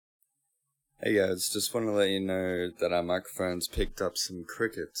Hey guys, just want to let you know that our microphones picked up some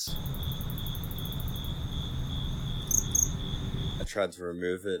crickets. I tried to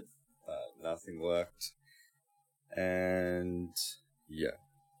remove it, but nothing worked. And yeah.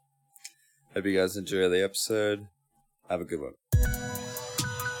 Hope you guys enjoy the episode. Have a good one.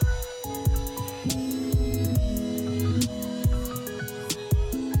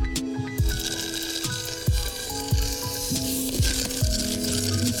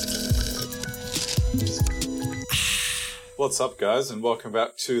 What's up, guys, and welcome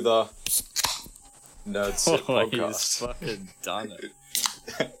back to the Nerd Sip podcast. He's fucking done it.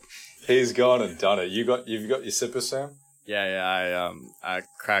 He's gone and done it. You've got your sipper, Sam? Yeah, I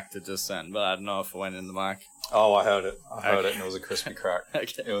cracked it just then, but I don't know if it went in the mic. Oh, I heard it. I heard it, and it was a crispy crack.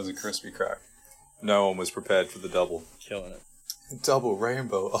 Okay. It was a crispy crack. No one was prepared for the double. Killing it. Double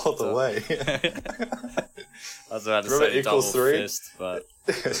rainbow all the way. I was about to Remember say double equals 3? fist, but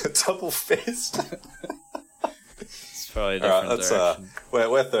Double fist. it's probably a different direction.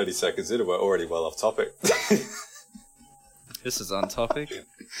 We're 30 seconds in and we're already well off topic. This is on topic.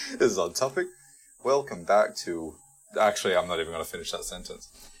 This is on topic. Welcome back to... Actually, I'm not even going to finish that sentence.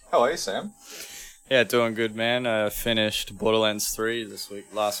 How are you, Sam? Yeah, doing good, man. I finished Borderlands 3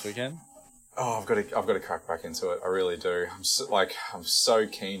 last weekend. Oh, I've got to crack back into it. I really do. I'm so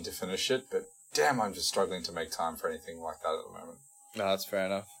keen to finish it, but damn, I'm just struggling to make time for anything like that at the moment. No, that's fair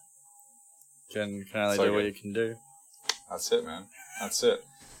enough. Can only So do what good. you can do. That's it, man. That's it.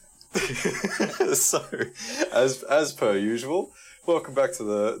 So, as per usual, welcome back to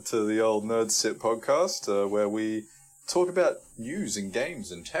the old Nerd Sip podcast, where we talk about news in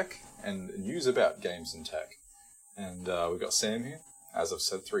games and tech, and news about games and tech. And we've got Sam here, as I've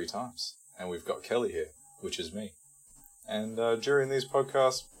said 3 times, and we've got Kelly here, which is me. And during these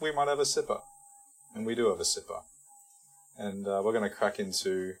podcasts, we might have a sipper, and we do have a sipper. And we're going to crack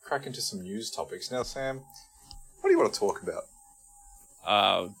into some news topics. Now, Sam, what do you want to talk about?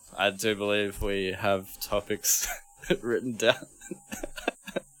 I do believe we have topics written down.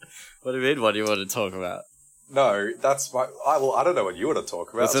 What do you mean? What do you want to talk about? No, that's my... I don't know what you want to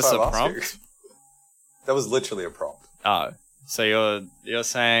talk about. Was this That's a why I'm asking prompt? you. That was literally a prompt. Oh, so you're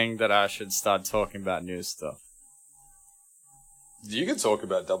saying that I should start talking about new stuff? You can talk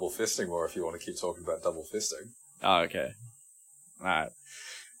about double fisting more if you want to keep talking about double fisting. Oh, okay. Alright.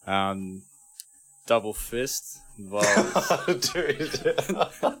 Double fist involves Dude.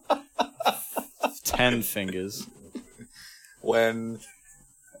 10 fingers. When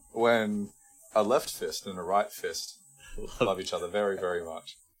a left fist and a right fist love each other very, very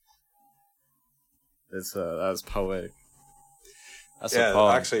much. That's poetic. That's a Yeah,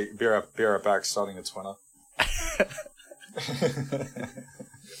 poem. actually, be right back, starting a twinner.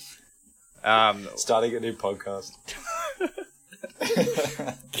 Starting a new podcast.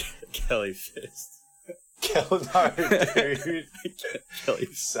 Kelly fist. No, dude. Kelly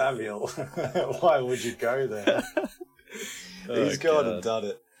Samuel. Why would you go there? He's gone and done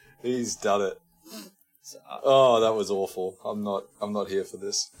it. He's done it. Oh, that was awful. I'm not here for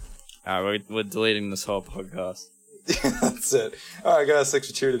this. Alright, we're deleting this whole podcast. That's it. Alright guys, thanks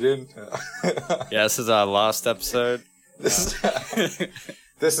for tuning in. Yeah, this is our last episode. This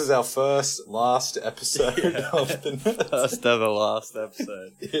is our last episode of the Nerds. First ever last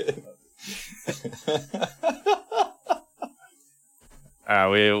episode. Yeah.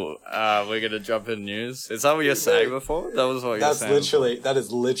 We're gonna jump in news. Is that what you're saying before? That was what you were saying. That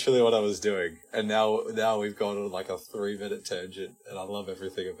is literally what I was doing. And now we've gone on like a 3-minute tangent and I love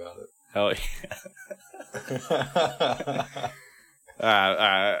everything about it. Hell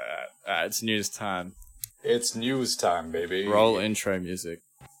yeah. It's news time. It's news time, baby. Roll intro music.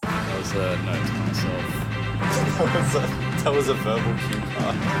 That was a note to myself. that was a verbal cue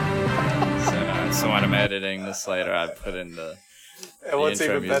card. So when I'm editing this later, I put in the And what's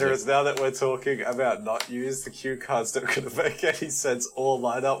intro even better music. is now that we're talking about not use, the cue cards don't going to make any sense or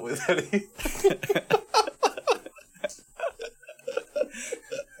line up with anything.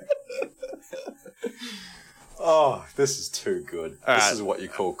 Oh, this is too good. This is what you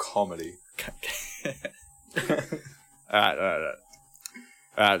call comedy. Alright.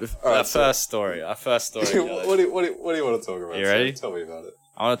 Our first story. What do you want to talk about? You ready? Tell me about it.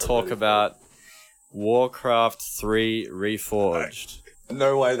 I want to talk about Warcraft 3 Reforged.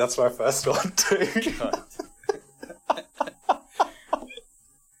 No way, that's my first one too.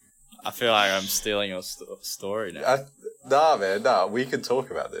 I feel like I'm stealing your story now. Nah, we can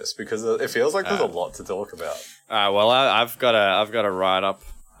talk about this because it feels like there's a lot to talk about. Well, I've got a write up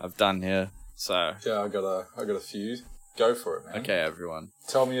I've done here. So yeah, I got a few. Go for it, man. Okay, everyone.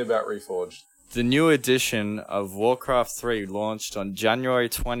 Tell me about Reforged. The new edition of Warcraft 3 launched on January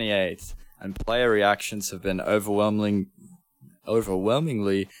 28th and player reactions have been overwhelmingly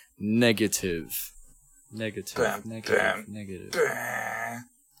negative. Negative.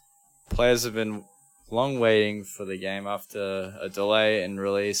 Players have been long waiting for the game after a delay in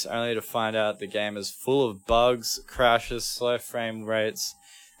release, only to find out the game is full of bugs, crashes, slow frame rates,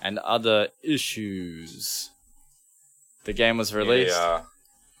 and other issues. The game was released.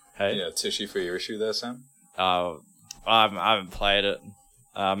 Hey? Yeah, tissue for your issue there, Sam? I haven't played it.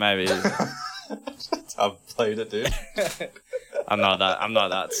 Maybe. I've played it, dude. I'm not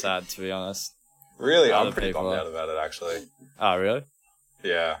that sad, to be honest. Really? I'm pretty bummed out about it, actually. Oh, really?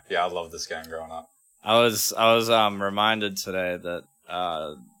 Yeah, I loved this game growing up. I was reminded today that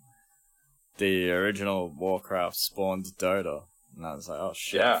the original Warcraft spawned Dota, and I was like, oh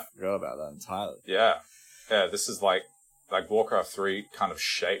shit, I forgot about that entirely. Yeah, this is like Warcraft 3 kind of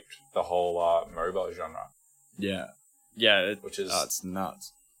shaped the whole MOBA genre. Yeah, which is it's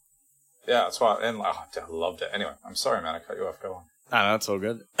nuts. Yeah, that's why, and I loved it. Anyway, I'm sorry, man, I cut you off. Go on. No, that's all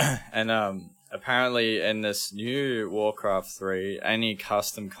good. And apparently, in this new Warcraft 3, any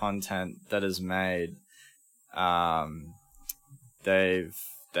custom content that is made, they've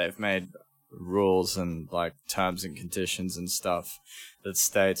made rules and like terms and conditions and stuff that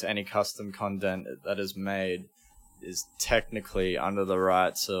states any custom content that is made is technically under the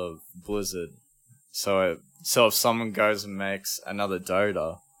rights of Blizzard. So if someone goes and makes another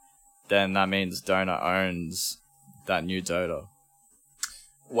Dota, then that means Dota owns that new Dota.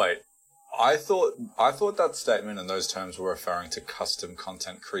 Wait, I thought that statement and those terms were referring to custom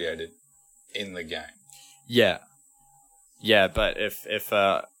content created in the game. Yeah, but if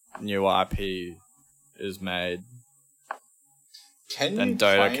a new IP is made, then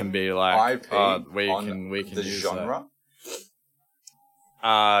Dota can be like, we can the use genre.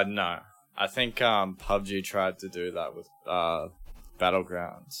 That. No, I think PUBG tried to do that with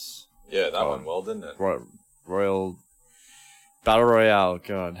Battlegrounds. Yeah, that went well, didn't it? Royal Battle Royale,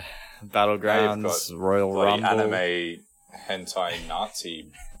 God. Battlegrounds, Royal Rumble. Anime, hentai,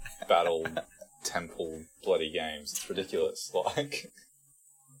 Nazi battle, temple, bloody games. It's ridiculous.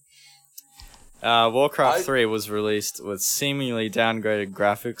 Warcraft 3 was released with seemingly downgraded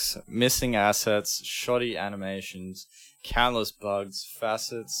graphics, missing assets, shoddy animations, countless bugs,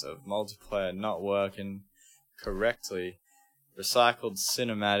 facets of multiplayer not working correctly, recycled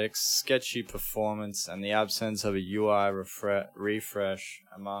cinematics, sketchy performance, and the absence of a UI refresh,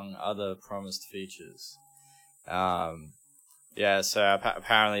 among other promised features. So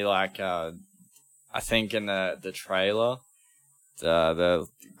apparently, I think in the trailer, the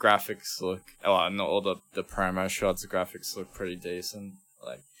graphics look, not all the promo shots, the graphics look pretty decent.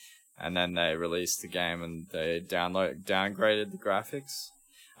 And then they released the game and they downgraded the graphics.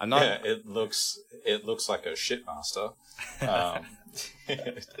 It looks like a shitmaster.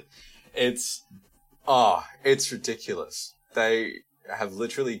 It's ridiculous. They have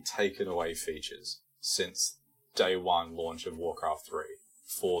literally taken away features since day one launch of Warcraft 3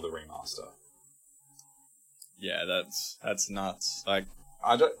 for the remaster. Yeah, that's nuts. I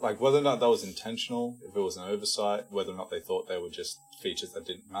don't like whether or not that was intentional, if it was an oversight, whether or not they thought they were just features that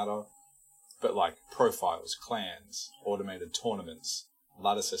didn't matter. But profiles, clans, automated tournaments,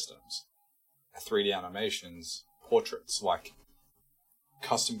 ladder systems, 3D animations, portraits,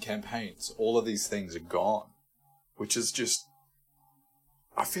 custom campaigns, all of these things are gone. Which is just,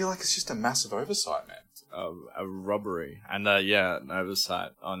 I feel like it's just a massive oversight, man. A robbery. And an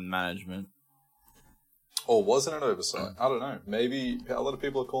oversight on management. Or was it an oversight? I don't know. Maybe a lot of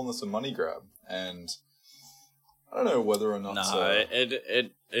people are calling this a money grab. And I don't know whether or not... No,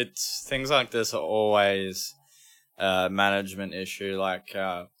 it's things like this are always a management issue,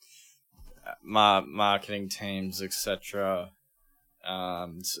 marketing teams, etc.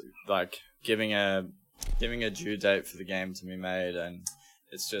 Giving a due date for the game to be made, and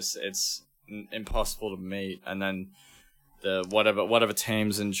it's impossible to meet. And then the whatever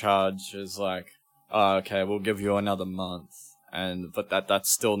team's in charge is like, oh, okay, we'll give you another month, but that's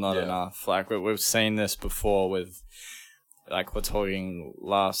still not enough. We've seen this before with, we're talking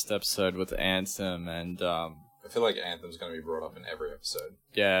last episode with Anthem, and I feel like Anthem's going to be brought up in every episode.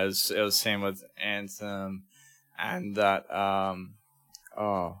 Yeah, it was seen with Anthem, and that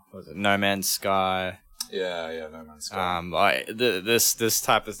was it No Man's Sky? Yeah, No Man's Sky. This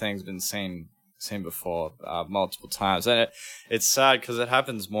type of thing's been seen before multiple times, and it's sad because it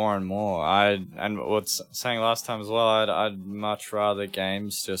happens more and more. And what's saying last time as well, I'd much rather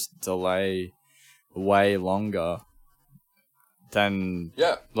games just delay way longer than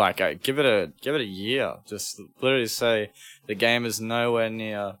give it a year. Just literally say the game is nowhere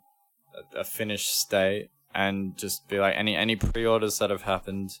near a finished state, and just be like any pre-orders that have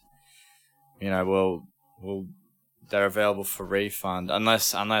happened, they're available for refund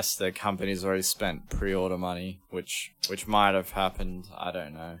unless the company's already spent pre-order money, which might have happened. I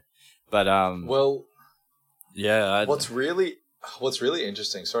don't know, but yeah. What's really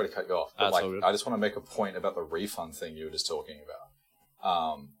interesting. Sorry to cut you off, but I just want to make a point about the refund thing you were just talking about.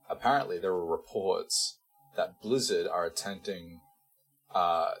 Apparently, there were reports that Blizzard are attempting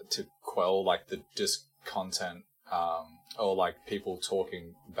to quell like the discontent or like people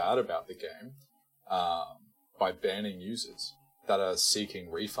talking bad about the game. By banning users that are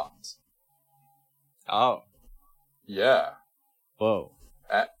seeking refunds. Oh. Yeah. Whoa.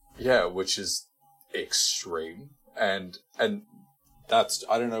 Yeah, which is extreme. And that's,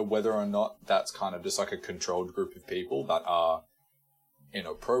 I don't know whether or not that's kind of just like a controlled group of people that are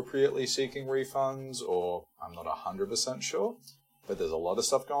inappropriately seeking refunds, or I'm not 100% sure. But there's a lot of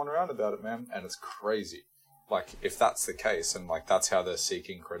stuff going around about it, man, and it's crazy. Like, if that's the case, and, like, that's how they're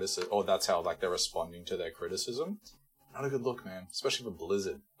seeking criticism, or that's how, like, they're responding to their criticism, not a good look, man. Especially for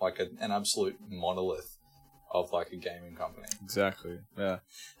Blizzard. Like, an absolute monolith of, like, a gaming company. Exactly, yeah.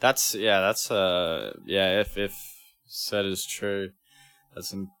 If said is true,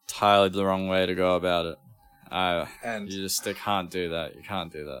 that's entirely the wrong way to go about it. They can't do that. You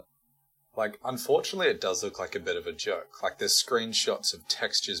can't do that. Like, unfortunately, it does look like a bit of a joke. Like, there's screenshots of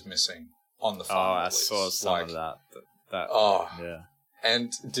textures missing on the final release. I saw some of that. Yeah.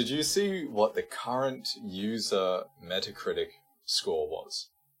 And did you see what the current user Metacritic score was?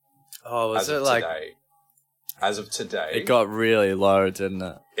 Oh, was it like today? As of today, it got really low, didn't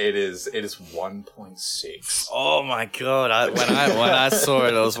it? It is 1.6. Oh my god! When I saw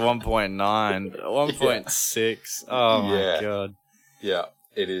it, it was 1.9, 1.6. Oh my god! Yeah,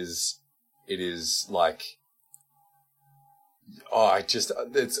 it is like,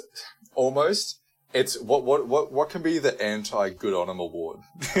 it's almost, it's what can be the anti-good on 'em award?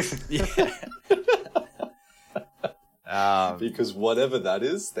 Yeah. Because whatever that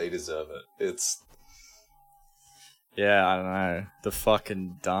is, they deserve it. It's, yeah, I don't know, the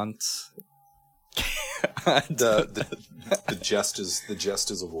fucking dunce. the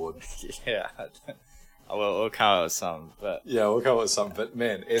jesters award. Yeah, we'll come up with something, but yeah, we'll come up with something. But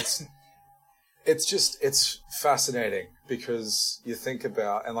man, it's fascinating because you think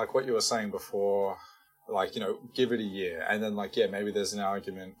about, and like what you were saying before, like, give it a year, and then like, yeah, maybe there's an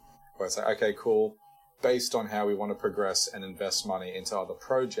argument where it's like, okay, cool, based on how we want to progress and invest money into other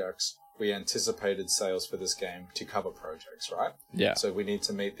projects, we anticipated sales for this game to cover projects, right? Yeah. So we need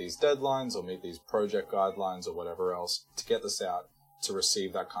to meet these deadlines or meet these project guidelines or whatever else to get this out, to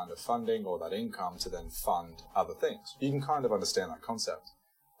receive that kind of funding or that income to then fund other things. You can kind of understand that concept.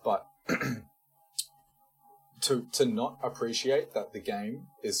 But to not appreciate that the game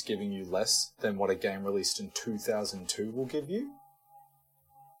is giving you less than what a game released in 2002 will give you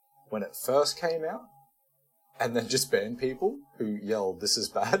when it first came out, and then just ban people who yell, "This is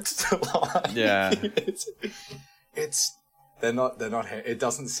bad." Yeah. They're not, it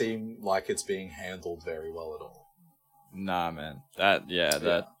doesn't seem like it's being handled very well at all. Nah, man.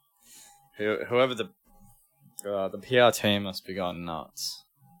 Whoever the PR team must be gone nuts.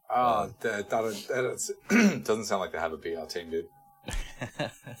 That doesn't sound like they have a PR team, dude.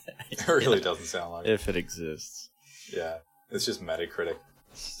 It really doesn't sound like it. If it exists. Yeah. It's just Metacritic.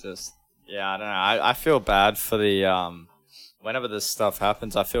 It's just, yeah, I don't know. I feel bad for the, whenever this stuff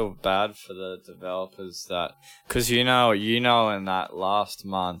happens, I feel bad for the developers that, because in that last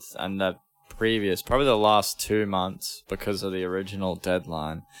month and the previous, probably the last 2 months, because of the original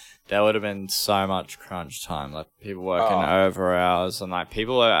deadline, there would have been so much crunch time, like people working over hours, and like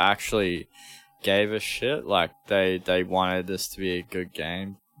people that actually gave a shit, like they wanted this to be a good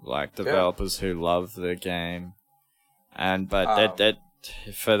game, like developers who love the game, but that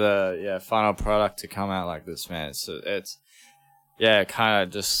for the final product to come out like this, man, it's it kind of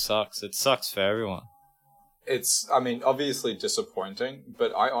just sucks. It sucks for everyone. It's, I mean, obviously disappointing,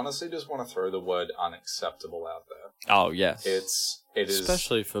 but I honestly just want to throw the word unacceptable out there. Oh, yes. It is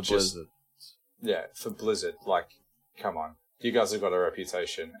especially for Blizzard. Yeah, for Blizzard. Like, come on. You guys have got a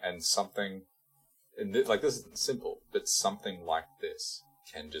reputation, and something, like, this isn't simple, but something like this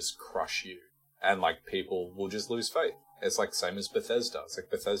can just crush you. And, like, people will just lose faith. It's like same as Bethesda. It's like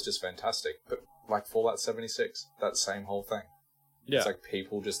Bethesda's fantastic, but like Fallout 76, that same whole thing. Yeah. It's like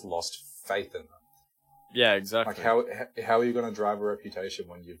people just lost faith in them. Yeah, exactly. Like, how are you going to drive a reputation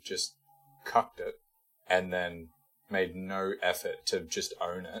when you've just cucked it and then made no effort to just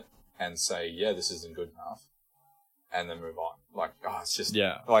own it and say, yeah, this isn't good enough, and then move on? Like, it's just,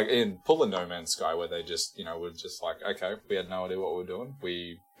 like, pull a No Man's Sky where they just, were just like, okay, we had no idea what we were doing.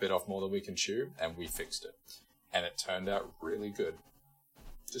 We bit off more than we can chew, and we fixed it. And it turned out really good.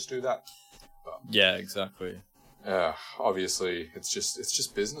 Just do that. But Yeah, exactly. obviously, it's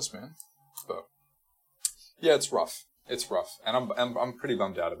just business, man. But yeah, it's rough. It's rough, and I'm pretty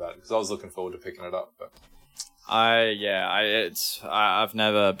bummed out about it because I was looking forward to picking it up. But I've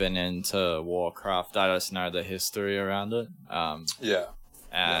never been into Warcraft. I just know the history around it. yeah,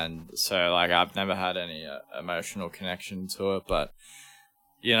 And so like I've never had any emotional connection to it, but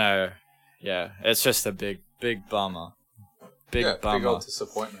you know, yeah, it's just a big bummer. Big bummer. big old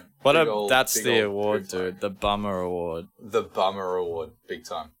disappointment. That's big the old award, proof, dude. The Bummer Award. The Bummer Award, big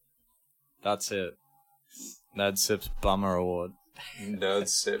time. That's it. NerdSip's Bummer Award.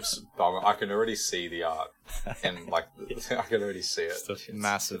 NerdSip's Bummer. I can already see the art, and like I can already see it. Just a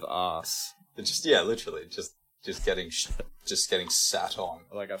massive ass. Just literally, just getting sat on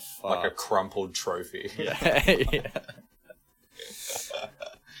Like a fart. like a crumpled trophy. Yeah. Yeah.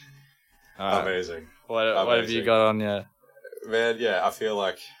 Alright. Amazing. What have you got on your... Man, yeah, I feel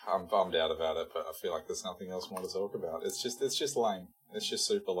like I'm bummed out about it, but I feel like there's nothing else more to talk about. It's just lame. It's just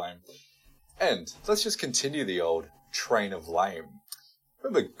super lame. And let's just continue the old train of lame.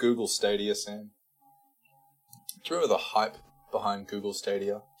 Remember Google Stadia, Sam? Do you remember the hype behind Google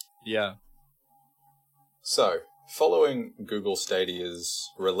Stadia? Yeah. So, following Google Stadia's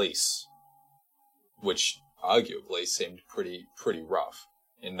release, which arguably seemed pretty rough,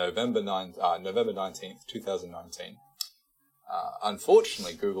 in November 19th, 2019,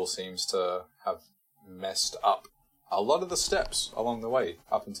 unfortunately, Google seems to have messed up a lot of the steps along the way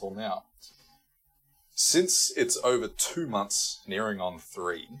up until now. Since it's over 2 months, nearing on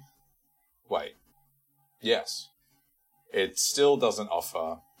 3, it still doesn't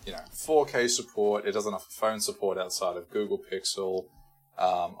offer, 4K support. It doesn't offer phone support outside of Google Pixel,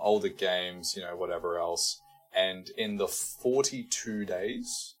 older games, whatever else. And in the 42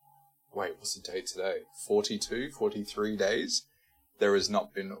 days, what's the date today? 43 days, there has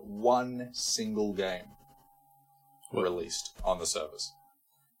not been one single game released on the service.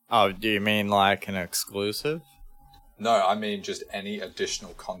 Oh, do you mean like an exclusive? No, I mean just any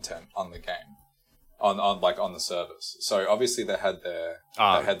additional content on the game, on the service. So obviously they had their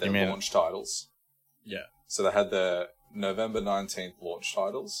launch titles. Yeah. So they had their November 19th launch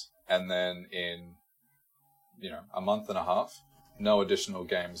titles, and then in a month and a half, no additional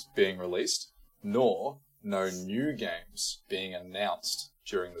games being released, nor no new games being announced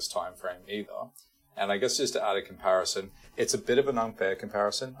during this time frame either. And I guess just to add a comparison, it's a bit of an unfair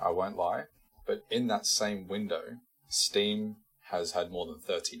comparison, I won't lie, but in that same window, Steam has had more than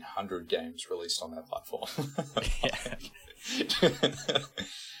 1,300 games released on their platform.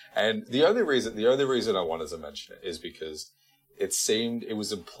 And the only reason I wanted to mention it is because it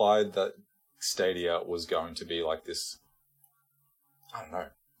was implied that Stadia was going to be like this, I don't know,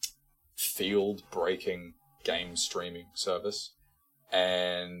 field-breaking game streaming service.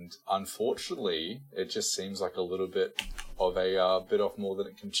 And unfortunately, it just seems like a little bit of a bit off more than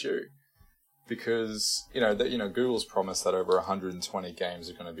it can chew. Because, Google's promised that over 120 games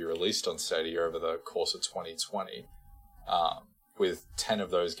are going to be released on Stadia over the course of 2020, with 10 of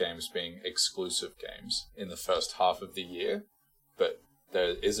those games being exclusive games in the first half of the year, but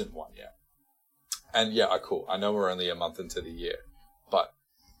there isn't one yet. And yeah, cool. I know we're only a month into the year, but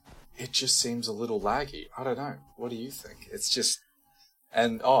it just seems a little laggy. I don't know. What do you think? It's just...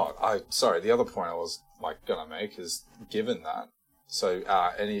 And, the other point I was, gonna make is, given that, so,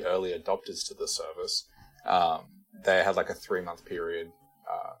 any early adopters to the service, they had, a 3-month period,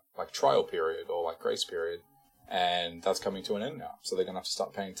 trial period, or, grace period, and that's coming to an end now. So they're gonna have to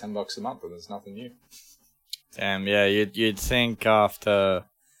start paying $10 a month, and there's nothing new. Damn, yeah, you'd think after,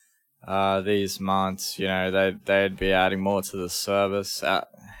 these months, they'd be adding more to the service,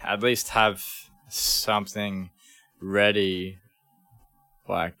 at least have something ready,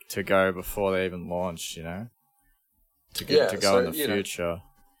 to go before they even launched, to go in the future.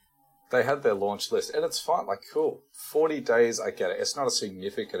 They had their launch list, and it's fine. Cool. 40 days, I get it. It's not a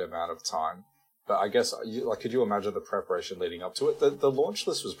significant amount of time, but I guess, could you imagine the preparation leading up to it? The launch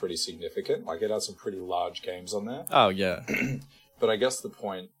list was pretty significant. It had some pretty large games on there. Oh, yeah. But I guess the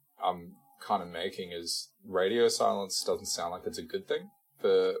point I'm kind of making is radio silence doesn't sound like it's a good thing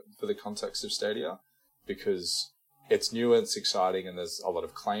for the context of Stadia, because it's new and it's exciting, and there's a lot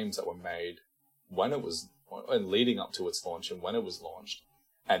of claims that were made when it was, and leading up to its launch and when it was launched,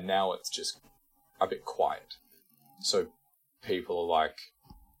 and now it's just a bit quiet. So people are like,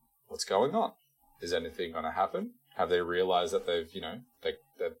 what's going on? Is anything going to happen? Have they realized that they've,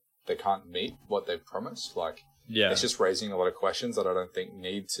 they can't meet what they've promised? Yeah. It's just raising a lot of questions that I don't think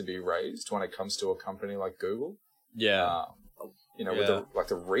need to be raised when it comes to a company like Google. Yeah. With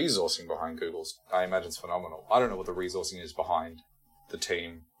the resourcing behind Google's, I imagine it's phenomenal. I don't know what the resourcing is behind the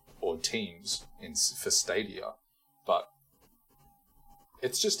team or teams for Stadia, but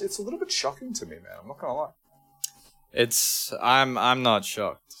it's a little bit shocking to me, man. I'm not gonna lie. I'm not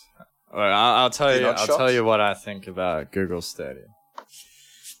shocked. I'll tell you. I'll tell you what I think about Google Stadia.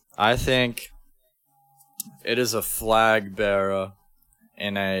 I think it is a flag bearer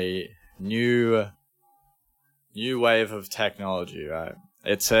in a new wave of technology, right?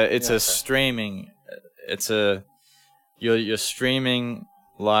 It's a streaming. You're streaming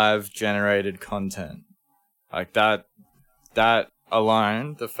live generated content like that. That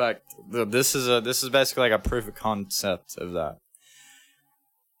alone, the fact that this is basically like a proof of concept of that.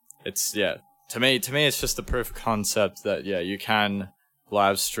 It's to me it's just a proof of concept that you can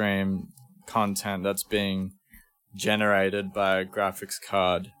live stream content that's being generated by a graphics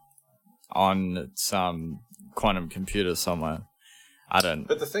card on some quantum computer somewhere.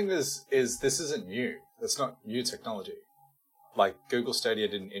 But the thing is this isn't new. It's not new technology. Like Google Stadia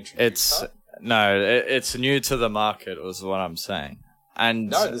didn't introduce that. It's new to the market, was what I'm saying. And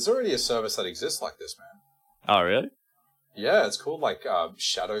no, there's already a service that exists like this, man. Oh, really? Yeah, it's called like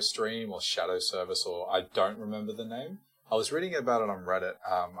Shadow Stream or Shadow Service, or I don't remember the name. I was reading about it on Reddit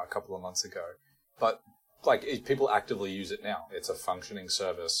a couple of months ago, but like people actively use it now. It's a functioning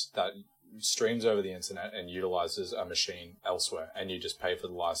service that streams over the internet and utilizes a machine elsewhere, and you just pay for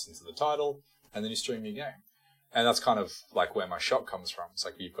the license of the title, and then you stream your game. And that's kind of like where my shock comes from. It's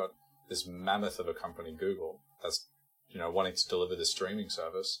like you've got this mammoth of a company, Google, that's wanting to deliver this streaming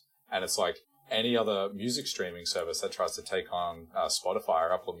service, and it's like any other music streaming service that tries to take on Spotify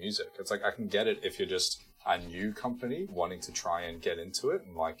or Apple Music. It's like I can get it if you're just a new company wanting to try and get into it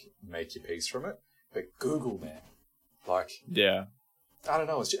and like make your piece from it. But Google, man, like I don't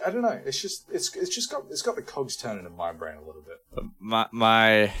know. It's just got the cogs turning in my brain a little bit.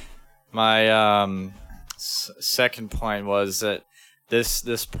 My second point was that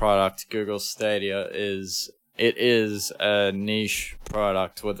this product, Google Stadia, is a niche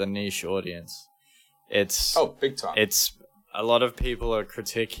product with a niche audience. It's big time. It's a lot of people are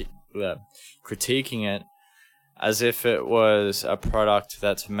critiquing it as if it was a product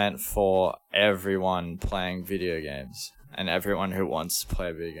that's meant for everyone playing video games and everyone who wants to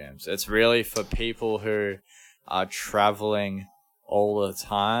play video games. It's really for people who are traveling all the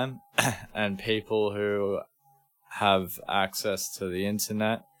time and people who have access to the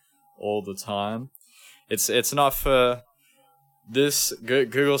internet all the time. It's not for this.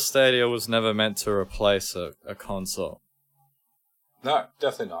 Google Stadia was never meant to replace a console. No,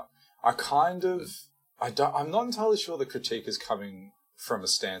 definitely not. I'm not entirely sure the critique is coming from a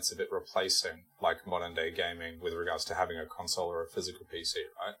stance of it replacing like modern day gaming with regards to having a console or a physical PC,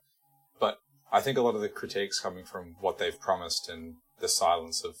 right? But I think a lot of the critique's coming from what they've promised and the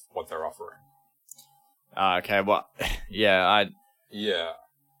silence of what they're offering. Okay, well, I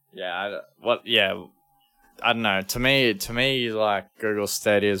don't know. To me, like Google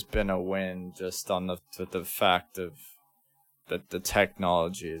Stadia has been a win just on the fact of that the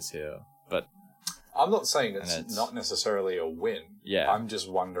technology is here. But I'm not saying it's not necessarily a win. Yeah, I'm just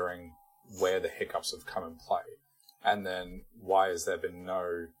wondering where the hiccups have come in play, and then why has there been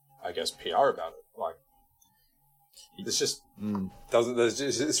no, I guess, PR about it? Like, it's just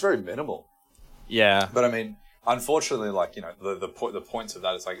it's very minimal. Yeah, but I mean, unfortunately, like the points of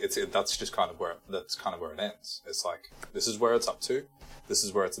that is like that's just kind of where it ends. It's like this is where it's up to, this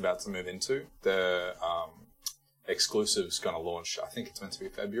is where it's about to move into. The exclusive's going to launch. I think it's meant to be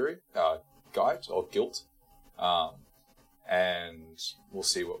February. Guide or Guilt, and we'll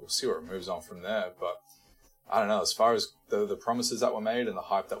see where it moves on from there. But I don't know. As far as the promises that were made and the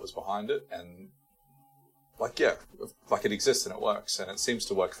hype that was behind it, and like it exists and it works, and it seems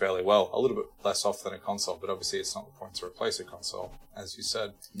to work fairly well. A little bit less off than a console, but obviously it's not the point to replace a console, as you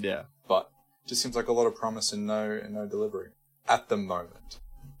said. Yeah. But it just seems like a lot of promise and no delivery at the moment.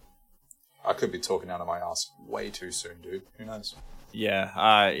 I could be talking out of my ass way too soon, dude. Who knows?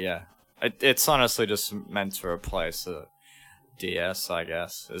 Yeah. It's honestly just meant to replace a DS, I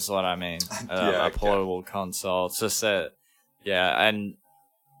guess, is what I mean. A portable console. It's just that,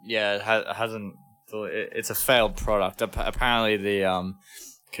 it hasn't. It's a failed product. Apparently, the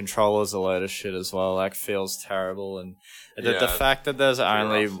controller's a load of shit as well. Like, feels terrible, and the fact that there's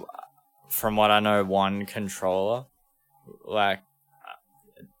only, from what I know, one controller, like,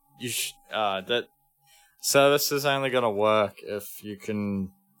 that service is only gonna work if you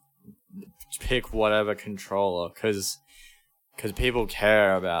can pick whatever controller, because people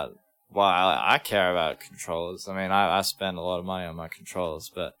care about. Well, I care about controllers. I mean, I spend a lot of money on my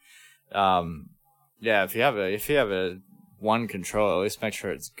controllers, but if you have a one controller, at least make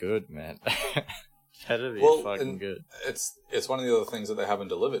sure it's good, man. Better be Well, fucking and good. it's one of the other things that they haven't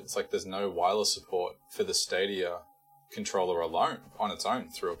delivered. It's like there's no wireless support for the Stadia controller alone on its own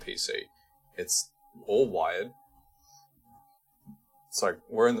through a PC. It's all wired. It's like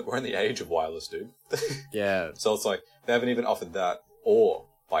we're in the age of wireless, dude. Yeah. So it's like they haven't even offered that or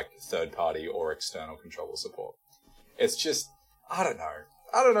like third party or external controller support. It's just I don't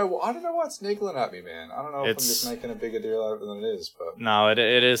know why it's niggling at me, man. I don't know if I'm just making a bigger deal out of it than it is, but no, it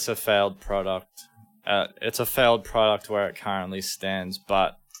is a failed product. It's a failed product where it currently stands,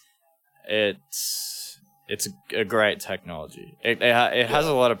 but it's a great technology. It has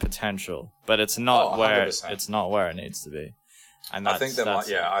a lot of potential, but it's not where 100%. it's not where it needs to be. And I think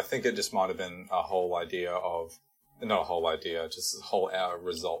I think it just might have been a whole idea of not a whole idea, just a whole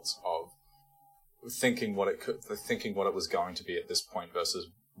result of thinking what it was going to be at this point versus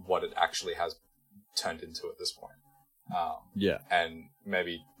what it actually has turned into at this point. And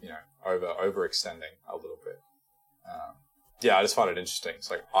maybe overextending a little bit. I just find it interesting.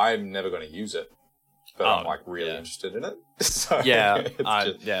 It's like I'm never going to use it, but I'm like really interested in it. So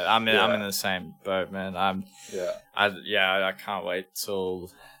I'm in the same boat, man. I can't wait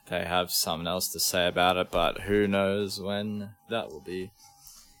till they have something else to say about it, but who knows when that will be.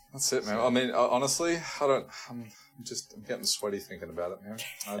 That's it, man. I mean, honestly, I'm getting sweaty thinking about it, man.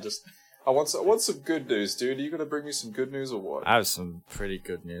 I want some good news, dude. Are you gonna bring me some good news or what? I have some pretty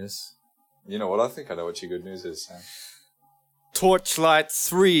good news. You know what? I think I know what your good news is, Sam. Torchlight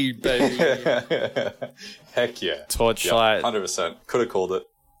 3, baby. Heck yeah. Torchlight. 100%. Could have called it.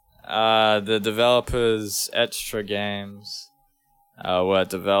 The developers, Extra Games, were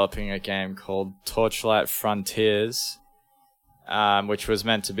developing a game called Torchlight Frontiers, which was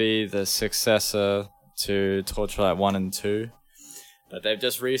meant to be the successor to Torchlight 1 and 2. But they've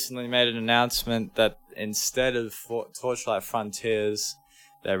just recently made an announcement that instead of Torchlight Frontiers,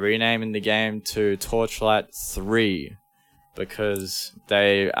 they're renaming the game to Torchlight 3. Because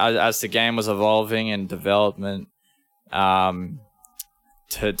as the game was evolving in development, to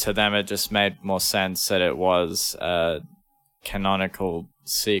them it just made more sense that it was a canonical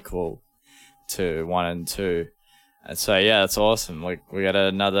sequel to 1 and 2. And so it's awesome. Like we got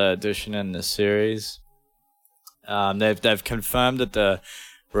another edition in the series. They've confirmed that the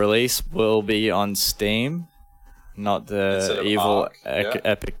release will be on Steam, not the evil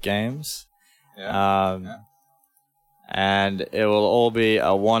Epic Games. And it will all be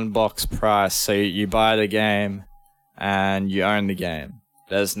a one-box price. So you buy the game, and you own the game.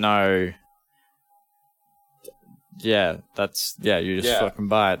 There's no... you just fucking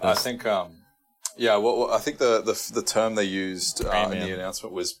buy it. I think, I think the term they used in the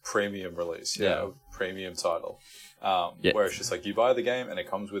announcement was premium release. Premium title. Where it's just like you buy the game, and it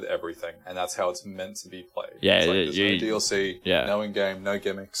comes with everything. And that's how it's meant to be played. There's no DLC, no in-game, no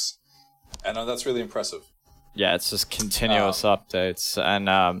gimmicks. And that's really impressive. Yeah, it's just continuous updates,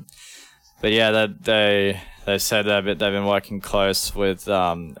 and they said they've been working close with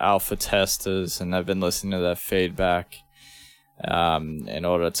alpha testers, and they've been listening to their feedback in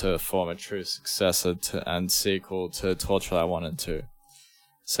order to form a true successor and sequel to Torchlight 1 and 2.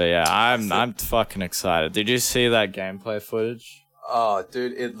 So I'm fucking excited. Did you see that gameplay footage? Oh,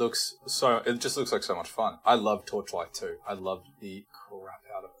 dude, it just looks like so much fun. I love Torchlight 2. I loved the crap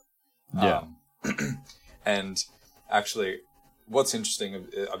out of it. And actually, what's interesting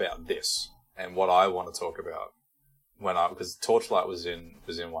about this, and what I want to talk about, because Torchlight was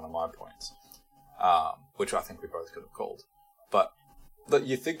in one of my points, which I think we both could have called, but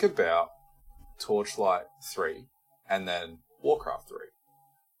you think about Torchlight 3 and then Warcraft 3.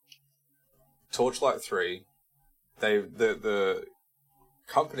 Torchlight 3, the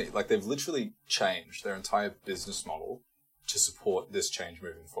company, like they've literally changed their entire business model to support this change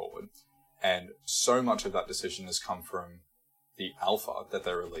moving forward. And so much of that decision has come from the alpha that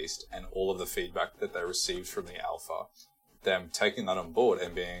they released and all of the feedback that they received from the alpha. Them taking that on board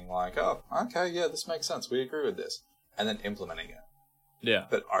and being like, oh, okay, yeah, this makes sense. We agree with this. And then implementing it. Yeah.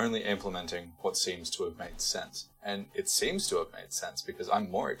 But only implementing what seems to have made sense. And it seems to have made sense because I'm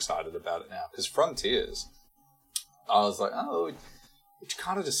more excited about it now. Because Frontiers, I was like, oh, it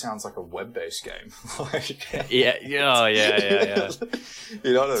kind of just sounds like a web-based game. Yeah. You know what I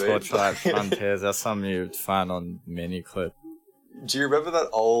mean? Torchlight Frontiers, that's something you'd find on Miniclip. Do you remember that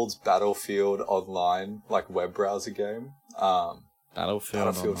old Battlefield Online, web browser game?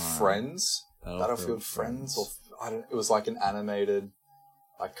 Battlefield Friends? Battlefield Friends? It was like an animated,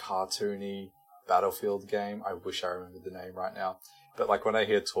 cartoony Battlefield game. I wish I remembered the name right now. But when I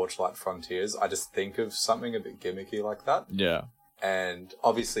hear Torchlight Frontiers, I just think of something a bit gimmicky like that. Yeah. And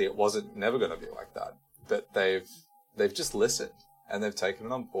obviously it wasn't never going to be like that. But they've just listened and they've taken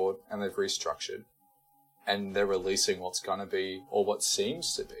it on board and they've restructured and they're releasing what's going to be, or what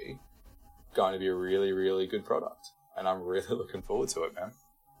seems to be, going to be a really, really good product. And I'm really looking forward to it, man.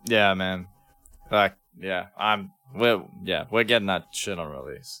 Yeah, man. Like, yeah, we're getting that shit on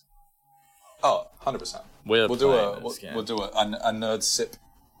release. Oh, 100%. We'll do a nerd sip.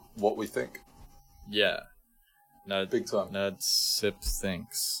 What we think. Yeah. Big time. Nerd sip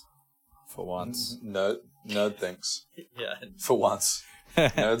thinks. For once. Nerd thinks. Yeah. For once.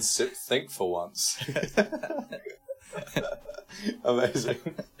 Nerd sip think for once. Amazing.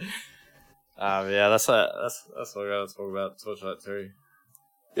 Yeah, that's what we're gonna talk about Torchlight 3.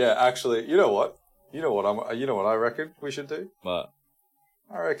 Yeah, actually, you know what I reckon we should do? What?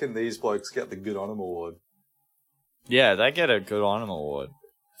 I reckon these blokes get the Good On 'Em award. Yeah, they get a Good On 'Em award.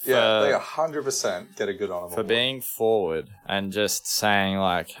 Yeah, they 100% get a Good On 'Em award. For being forward and just saying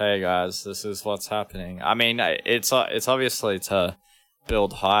like, hey guys, this is what's happening. I mean, it's obviously to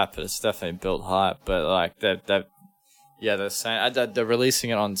build hype. It's definitely built hype, but like they're saying they're releasing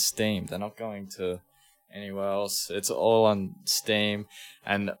it on Steam. They're not going to anywhere else. It's all on Steam,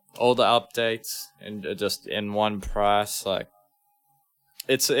 and all the updates and just in one price. Like,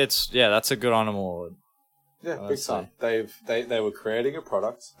 it's that's a Good On 'Em award. Yeah, honestly. Big time. They were creating a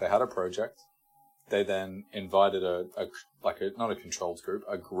product. They had a project. They then invited not a controlled group,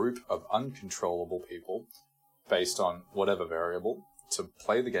 a group of uncontrollable people, based on whatever variable, to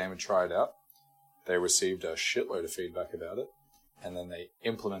play the game and try it out. They received a shitload of feedback about it, and then they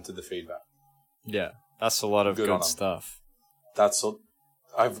implemented the feedback. Yeah, that's a lot of good stuff.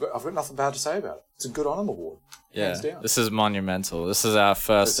 I've got nothing bad to say about it. It's a Good On 'Em award. Yeah, hands down. This is monumental. This is our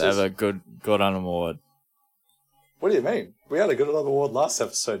first ever Good On 'Em award. What do you mean? We had a Good On 'Em award last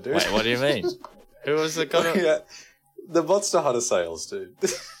episode, dude. Wait, what do you mean? Who was the Good On 'Em? Yeah, the Monster Hunter sales, dude.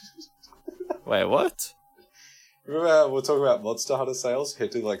 Wait, what? Remember how we're talking about Monster Hunter sales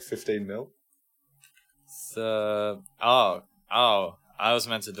hitting like 15 mil? I was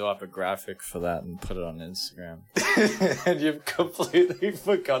meant to do up a graphic for that and put it on Instagram. And you've completely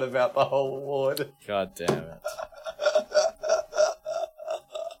forgot about the whole award. God damn it.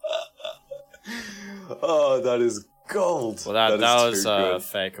 Oh, that is gold. Well, that was a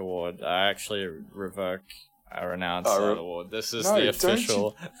fake award. I actually renounce that award. This is the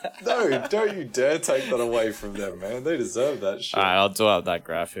official. Don't you dare take that away from them, man. They deserve that shit. Alright, I'll do up that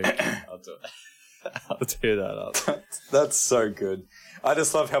graphic. I'll do that up. That's so good. I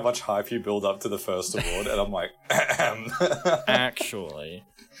just love how much hype you build up to the first award, and I'm like, actually.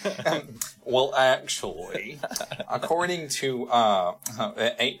 Well, actually, according to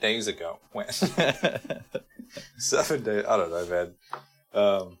 8 days ago, 7 days, I don't know,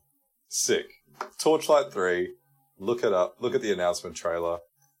 man. Sick. Torchlight 3. Look it up. Look at the announcement trailer.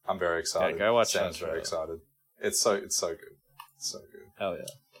 I'm very excited. Yeah, go watch Sam's that. Very excited. It's so good. It's so good. Hell yeah.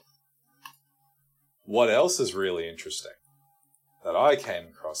 What else is really interesting that I came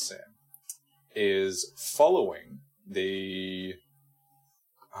across, Sam, is following the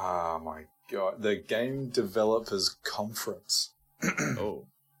the Game Developers Conference. Oh.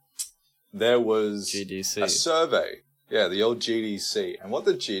 There was GDC. a survey. Yeah, the old GDC. And what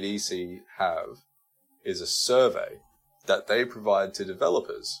the GDC have is a survey that they provide to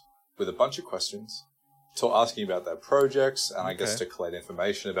developers with a bunch of questions, asking about their projects, and I guess to collate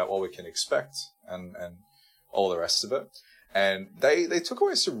information about what we can expect and all the rest of it. And they took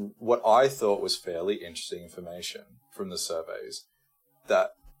away some what I thought was fairly interesting information from the surveys.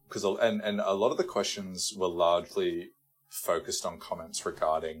 And a lot of the questions were largely focused on comments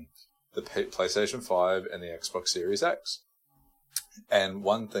regarding the PlayStation 5 and the Xbox Series X. And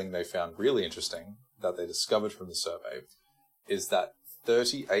one thing they found really interesting that they discovered from the survey is that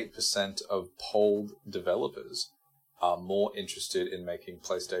 38% of polled developers are more interested in making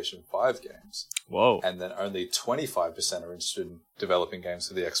PlayStation 5 games. Whoa. And then only 25% are interested in developing games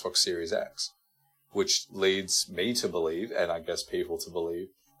for the Xbox Series X, which leads me to believe, and I guess people to believe,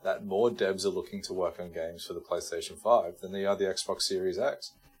 that more devs are looking to work on games for the PlayStation 5 than they are the Xbox Series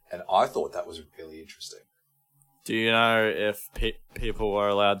X. And I thought that was really interesting. Do you know if people were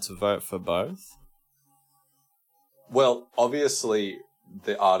allowed to vote for both? Well, obviously,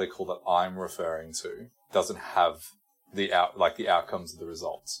 the article that I'm referring to doesn't have the outcomes of the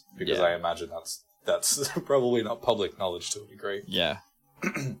results, because I imagine that's probably not public knowledge to a degree. Yeah.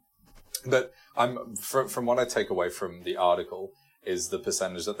 But from what I take away from the article is the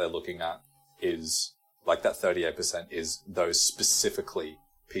percentage that they're looking at is like that 38% is those specifically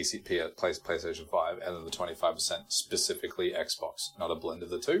PlayStation 5, and then the 25% specifically Xbox, not a blend of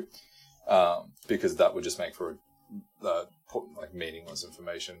the two, because that would just make for meaningless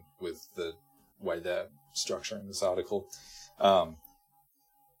information with the way they're structuring this article.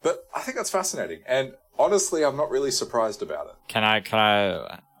 But I think that's fascinating, and honestly, I'm not really surprised about it. Can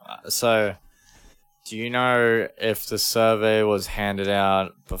I? So, do you know if the survey was handed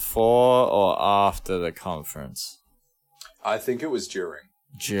out before or after the conference? I think it was during.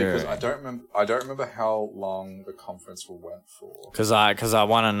 Because I don't remember how long the conference went for. Because I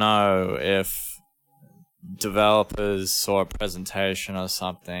want to know if developers saw a presentation or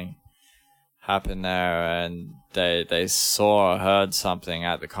something happen there, and they saw or heard something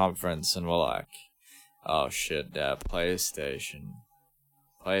at the conference and were like, "Oh shit, PlayStation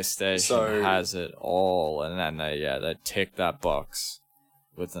has it all," and then they tick that box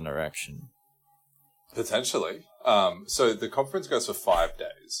with an erection. Potentially. So the conference goes for 5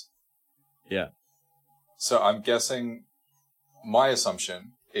 days. Yeah. So I'm guessing, my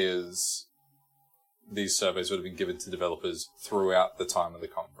assumption is these surveys would have been given to developers throughout the time of the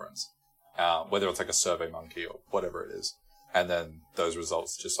conference, whether it's like a SurveyMonkey or whatever it is. And then those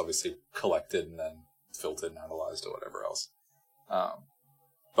results just obviously collected and then filtered and analyzed or whatever else.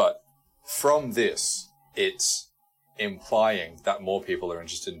 But from this, it's implying that more people are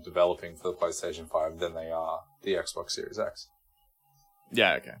interested in developing for the PlayStation 5 than they are the Xbox Series X.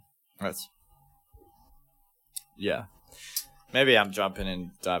 Yeah, okay. Yeah. Maybe I'm diving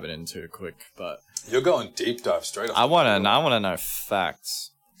in too quick, but You're going deep dive straight off. I wanna know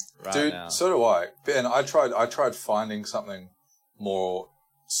facts right Dude, now. so do I. And I tried finding something more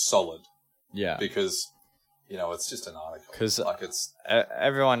solid. Yeah. Because, it's just an article. Because it's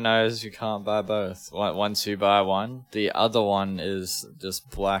everyone knows you can't buy both. Once you buy one, the other one is just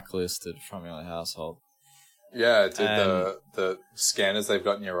blacklisted from your household. Yeah, dude, the scanners they've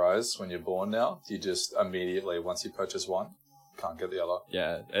got in your eyes when you're born now, you just immediately, once you purchase one, can't get the other.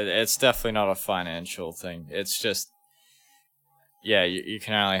 Yeah, it's definitely not a financial thing. It's just, yeah, you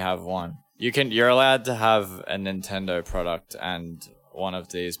can only have one. You're allowed to have a Nintendo product and one of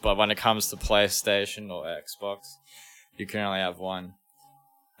these, but when it comes to PlayStation or Xbox, you can only have one,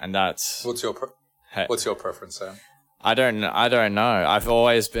 and that's. What's your preference, Sam? I don't know. I've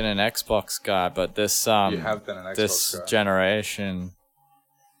always been an Xbox guy, but this You have been an Xbox guy. Generation,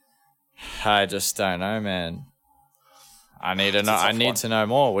 I just don't know, man. I need to know. I need to know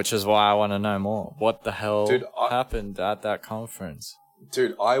more, which is why I want to know more. What the hell happened at that conference?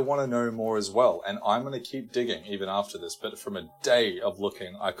 Dude, I want to know more as well, and I'm going to keep digging even after this, but from a day of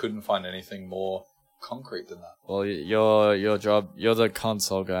looking, I couldn't find anything more concrete than that. Well, you're the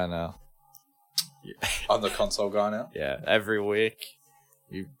console guy now. I'm the console guy now? Yeah, every week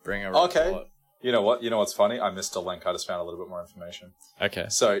you bring a report. Okay. You know what? You know what's funny? I missed a link. I just found a little bit more information. Okay.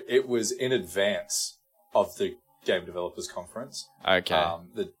 So it was in advance of the Game Developers Conference. Okay.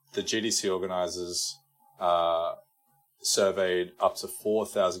 The GDC organizers surveyed up to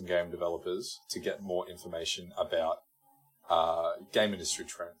 4,000 game developers to get more information about game industry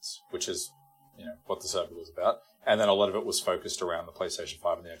trends, which is, what the survey was about. And then a lot of it was focused around the PlayStation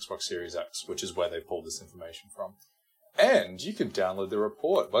 5 and the Xbox Series X, which is where they pulled this information from. And you can download the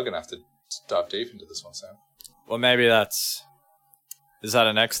report. We're going to have to dive deep into this one, Sam. Well, maybe is that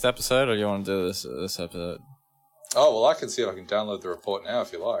a next episode, or do you want to do this episode? Oh, well, I can see if I can download the report now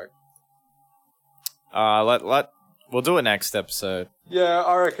if you like. We'll do it next episode. Yeah,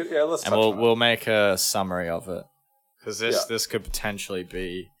 I reckon. Yeah, let's. And we'll make a summary of it, because this could potentially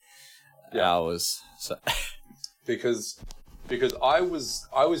be hours. So. because I was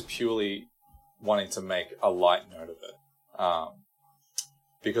purely wanting to make a light note of it,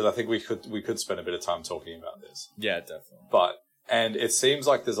 because I think we could spend a bit of time talking about this. Yeah, definitely. And it seems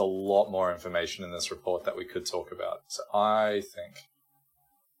like there's a lot more information in this report that we could talk about. So I think.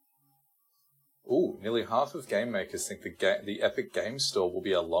 Ooh, nearly half of game makers think the Epic Games Store will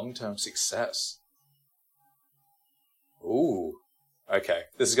be a long-term success. Ooh. Okay,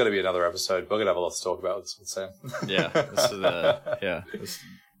 this is going to be another episode. We're going to have a lot to talk about with this one, Sam. Yeah, this is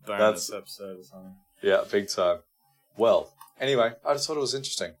bonus episode or something. Yeah, big time. Well, anyway, I just thought it was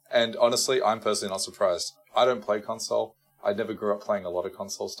interesting. And honestly, I'm personally not surprised. I don't play console. I never grew up playing a lot of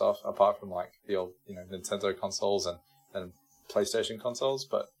console stuff, apart from like the old, Nintendo consoles and PlayStation consoles,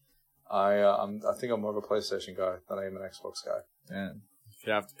 but I think I'm more of a PlayStation guy than I am an Xbox guy. Yeah. If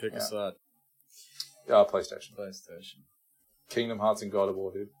you have to pick a side. PlayStation. Kingdom Hearts and God of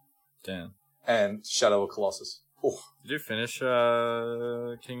War, dude. Damn. And Shadow of Colossus. Oh. Did you finish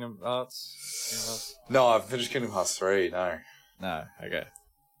Kingdom Hearts? No, I've finished Kingdom Hearts 3, no. No, okay.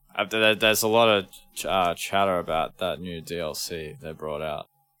 There's a lot of chatter about that new DLC they brought out.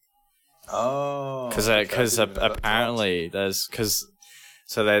 Oh. Because apparently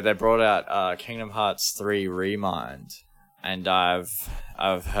So they brought out Kingdom Hearts 3 Remind, and I've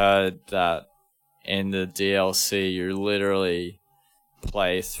heard that in the DLC you literally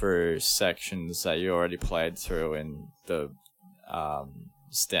play through sections that you already played through in the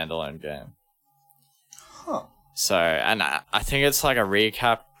standalone game. Huh. So, and I think it's like a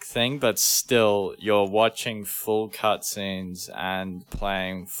recap thing, but still, you're watching full cutscenes and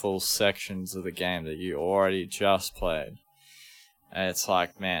playing full sections of the game that you already just played. And it's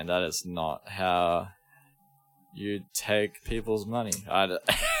like, man, that is not how you take people's money. I don't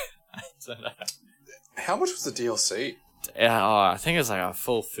know. How much was the DLC? Yeah, I think it's like a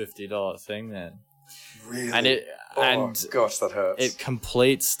full $50 thing then. Really? And gosh, that hurts. it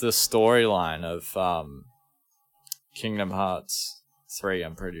completes the storyline of Kingdom Hearts 3,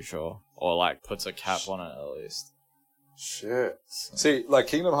 I'm pretty sure. Or like puts a cap on it at least. Shit. See, like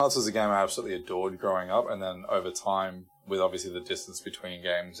Kingdom Hearts was a game I absolutely adored growing up, and then over time, with obviously the distance between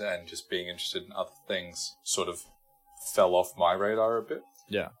games and just being interested in other things, sort of fell off my radar a bit.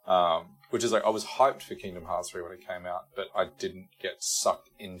 Yeah. Which is like, I was hyped for Kingdom Hearts 3 when it came out, but I didn't get sucked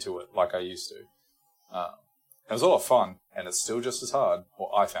into it like I used to. It was a lot of fun, and it's still just as hard.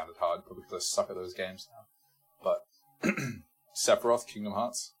 Well, I found it hard, probably because I suck at those games now. But Sephiroth, Kingdom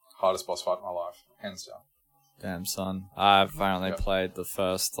Hearts, hardest boss fight in my life, hands down. Damn, son. I've only played the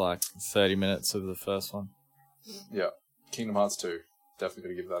first, 30 minutes of the first one. Yeah. Kingdom Hearts 2. Definitely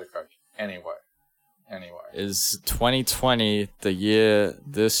going to give that a crack. Anyway. Is 2020 the year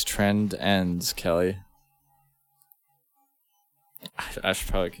this trend ends, Kelly? I should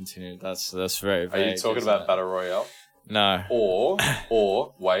probably continue. That's very vague. Are you talking about Battle Royale? No.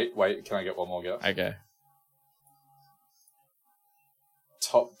 Or, wait, can I get one more guess? Okay.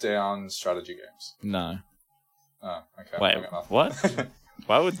 Top-down strategy games. No. Oh, okay. Wait, what?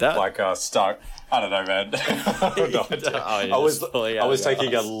 Why would that? Like Stark. I don't know, man.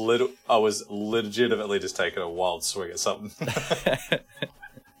 I was legitimately just taking a wild swing at something.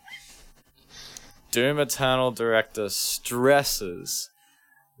 Doom Eternal director stresses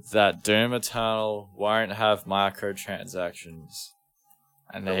that Doom Eternal won't have microtransactions,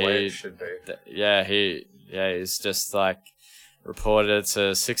 and the way it should be. He's just like reported it's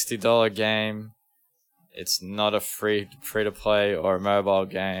a $60 game. It's not a free to play or a mobile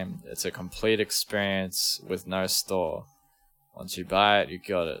game. It's a complete experience with no store. Once you buy it, you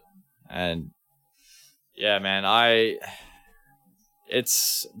got it. And yeah, man,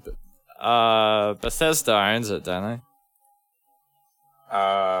 it's Bethesda owns it, don't they?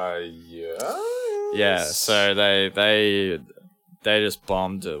 Yeah. Yeah, so they just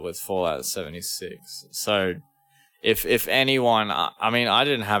bombed it with Fallout 76. So if anyone, I mean, I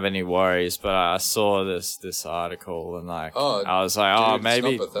didn't have any worries, but I saw this article and I was like, dude,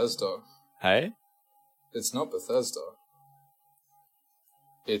 maybe it's not Bethesda. Hey, it's not Bethesda.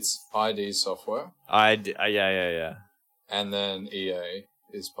 It's ID Software. Yeah. And then EA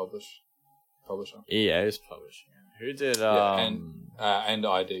is publisher. EA is publishing. Who did and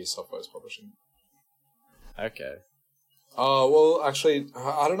ID Software is publishing. Okay. Oh, well, actually,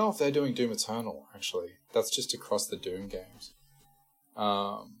 I don't know if they're doing Doom Eternal, actually. That's just across the Doom games.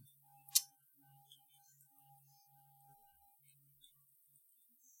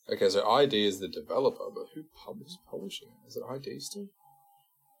 Okay, so ID is the developer, but who is publishing it? Is it ID still?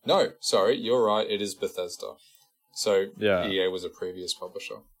 No, sorry, you're right, it is Bethesda. So, EA was a previous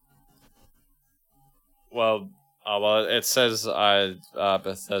publisher. Well, it says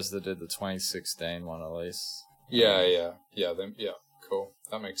Bethesda did the 2016 one at least. Yeah, cool.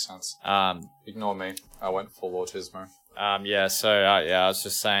 That makes sense. Ignore me. I went full autismo. I was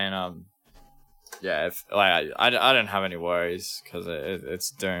just saying, I don't have any worries because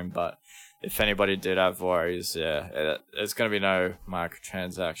it's Doom, but if anybody did have worries, it's gonna be no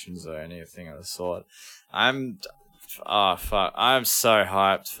microtransactions or anything of the sort. I'm so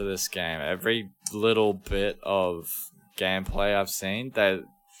hyped for this game. Every little bit of gameplay I've seen,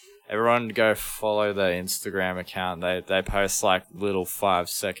 everyone go follow their Instagram account. They post like little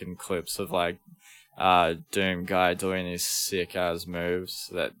 5-second clips of like Doom guy doing these sick ass moves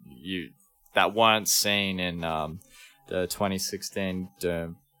that weren't seen in the 2016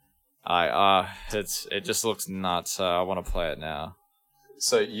 Doom. It just looks nuts. I want to play it now.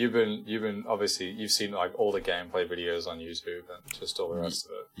 So you've been obviously you've seen like all the gameplay videos on YouTube and just all the rest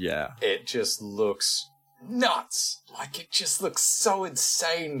of it. Yeah. It just looks nuts. Like it just looks so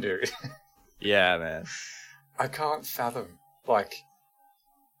insane, dude. Yeah, man. I can't fathom. Like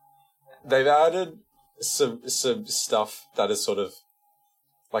they've added some stuff that is sort of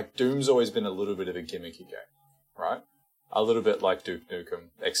like Doom's always been a little bit of a gimmicky game, right? A little bit like Duke Nukem,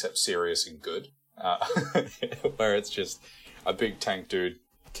 except serious and good, where it's just a big tank dude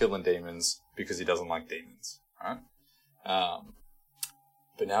killing demons because he doesn't like demons, right?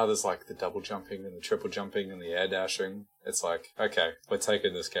 But now there's like the double jumping and the triple jumping and the air dashing. It's like, okay, we're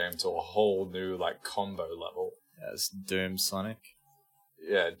taking this game to a whole new like combo level. Yeah, it's Doom Sonic.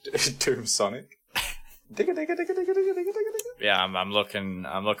 Yeah, Doom Sonic. Digga, digga, digga, digga, digga, digga, digga. Yeah, I'm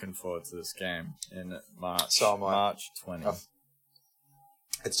looking forward to this game in March. So am I. March 20.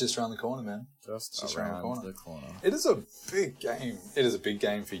 It's just around the corner, man. Just around the corner. It is a big game. It is a big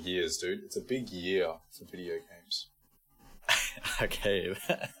game for years, dude. It's a big year for video games. Okay.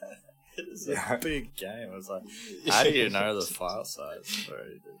 It is a big game. It's like, how do you know the file size for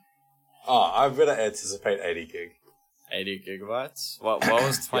it? Oh, I better anticipate 80 gig. 80 gigabytes? What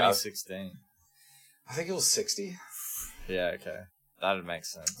was 2016? I think it was 60. Yeah, okay. That'd make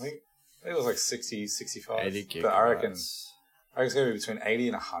sense. I think it was like 60, 65. 80 gigabytes. But I reckon it's going to be between 80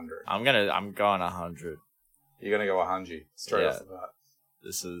 and 100. I'm going 100. You're going to go 100 straight off the bat.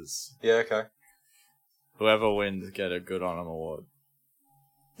 This is... Yeah, okay. Whoever wins get a Good On 'Em award.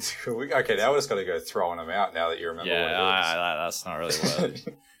 Okay, now we're just got to go throwing them out now that you remember what it is. That's not really worth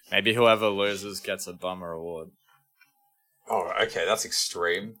it. Maybe whoever loses gets a bummer award. Oh, okay, that's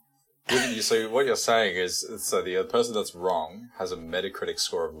extreme. So what you're saying is, so the person that's wrong has a Metacritic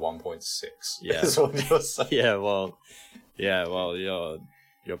score of 1.6. Yeah. Is what you're saying. Yeah, well,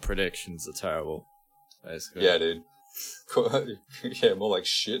 your predictions are terrible, basically. Yeah, dude. Yeah, more like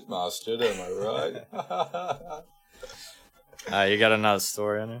shit mastered, am I right? You got another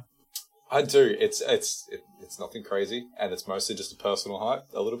story on you? I do. It's nothing crazy, and it's mostly just a personal hype,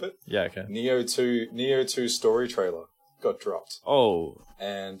 a little bit. Yeah, okay. Neo 2 story trailer got dropped. Oh.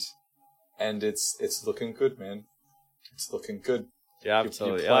 And it's looking good, man. It's looking good. You have to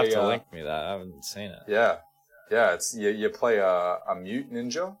link me that. I haven't seen it. Yeah. It's you play a mute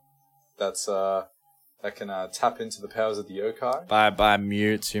ninja that's that can tap into the powers of the yokai. By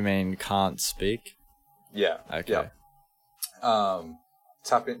mute you mean can't speak? Yeah. Okay. Yeah.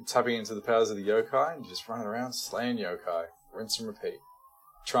 Tapping into the powers of the yokai and just running around slaying yokai, rinse and repeat,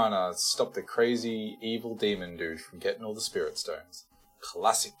 trying to stop the crazy evil demon dude from getting all the spirit stones.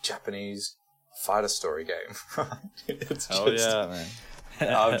 Classic Japanese fighter story game. Hell yeah, man.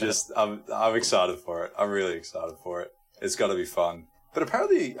 I'm excited for it. I'm really excited for it. It's got to be fun. But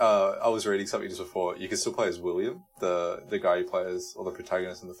apparently, I was reading something just before. You can still play as William, the guy you play as, or the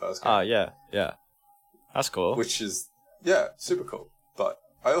protagonist in the first game. Oh, yeah. That's cool. Which is, super cool. But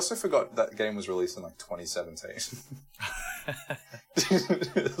I also forgot that game was released in, 2017.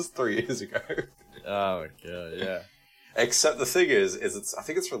 It was 3 years ago. Oh, my God, yeah. Except the thing is I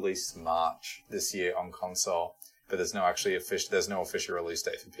think it's released March this year on console, but there's no official release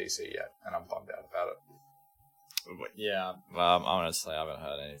date for PC yet, and I'm bummed out about it. Yeah, well, honestly, I haven't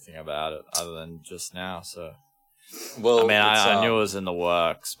heard anything about it other than just now. So, well, I mean, I knew it was in the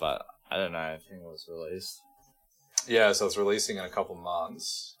works, but I don't know if it was released. Yeah, so it's releasing in a couple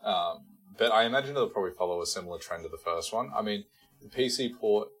months, but I imagine it'll probably follow a similar trend to the first one. I mean, the PC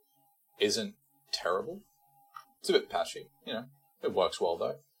port isn't terrible. It's a bit patchy, It works well,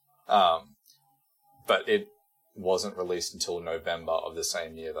 though. But it wasn't released until November of the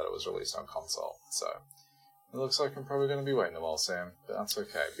same year that it was released on console. So it looks like I'm probably going to be waiting a while, Sam. But that's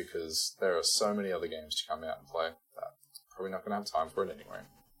okay, because there are so many other games to come out and play that I'm probably not going to have time for it anyway.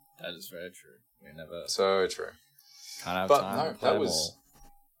 That is very true. We never... So true. Can't have but time no, to play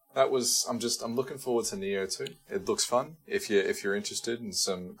that was. I'm looking forward to Neo 2. It looks fun. If you're interested in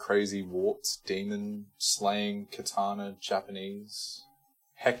some crazy warped demon slaying katana Japanese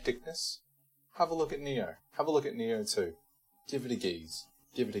hecticness, have a look at Neo. Have a look at Neo 2. Give it a geeze.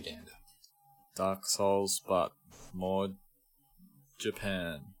 Give it a gander. Dark Souls, but more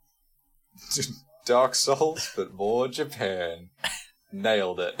Japan. Dark Souls, but more Japan.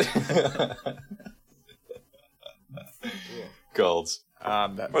 Nailed it. Golds.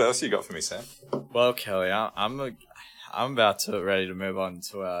 What else you got for me, Sam? Well, Kelly, I'm about to ready to move on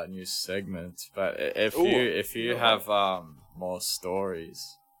to our new segment, but if you have more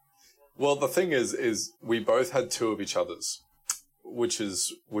stories. Well, the thing is we both had 2 of each other's, which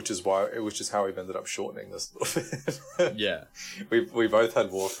is how we've ended up shortening this a little bit. Yeah, we both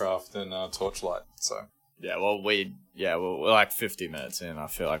had Warcraft and Torchlight, so. Yeah, well, we're like 50 minutes in. I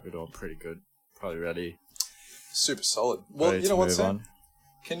feel like we're doing pretty good. Probably ready. Super solid. Well, you know what, Sam? On.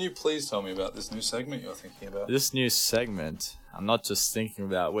 Can you please tell me about this new segment you're thinking about? This new segment, I'm not just thinking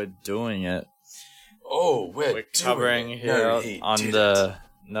about, we're doing it. Oh, we're covering here on the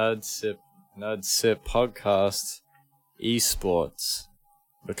Nerd Sip podcast, esports.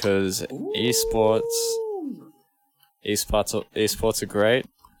 Because esports are great.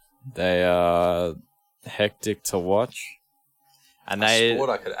 They are hectic to watch. And a sport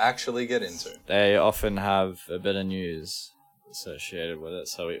I could actually get into. They often have a bit of news. associated with it.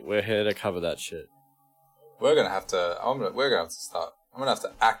 So we're here to cover that shit. We're gonna have to. We're gonna have to start. I'm gonna have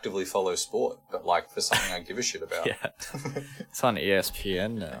to actively follow sport, but like for something I give a shit about. Yeah, it's on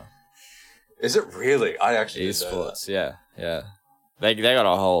ESPN now. Is it really? I actually esports. Yeah. They got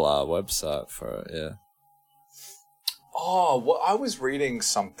a whole website for it. Yeah. Oh, well, I was reading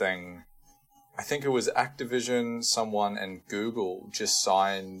something. I think it was Activision, someone, and Google just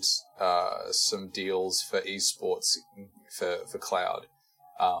signed some deals for esports for cloud,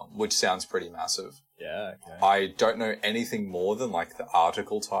 which sounds pretty massive. Yeah, okay. I don't know anything more than like the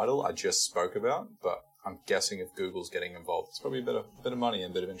article title I just spoke about, but I'm guessing if Google's getting involved, it's probably a bit of money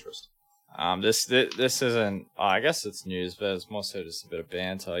and a bit of interest. This isn't. I guess it's news, but it's more so just a bit of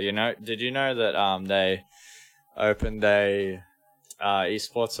banter. Did you know that they opened a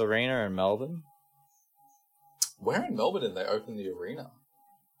esports arena in Melbourne? Where in Melbourne did they open the arena?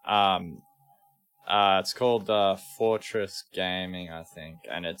 It's called Fortress Gaming, I think,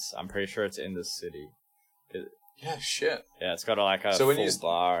 and I'm pretty sure it's in the city. Yeah, shit. Yeah, it's got a So full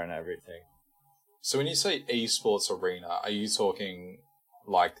bar and everything. So when you say esports arena, are you talking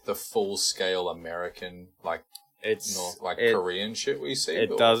like the full-scale American, like Korean shit we see?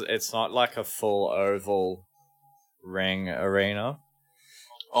 It's not like a full oval ring arena.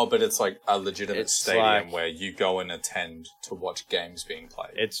 Oh, but it's like a legitimate stadium like, where you go and attend to watch games being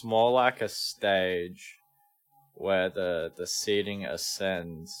played. It's more like a stage where the seating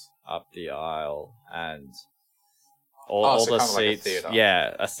ascends up the aisle and all the seats. Like a theater.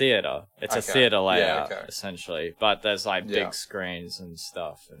 Yeah, a theater. It's a theater layout essentially, but there's like big screens and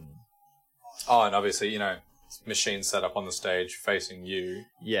stuff. And obviously, machines set up on the stage facing you.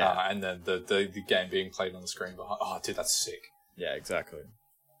 Yeah, and then the game being played on the screen behind. Oh, dude, that's sick. Yeah, exactly.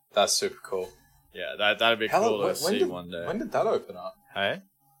 That's super cool. Yeah, that'd be cool to see one day. When did that open up? Hey?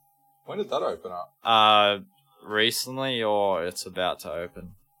 When did that open up? Recently, or it's about to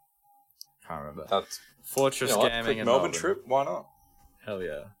open. Can't remember. That's Fortress Gaming in Melbourne trip. Why not? Hell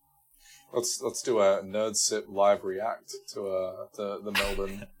yeah. Let's do a Nerd Sip live react to the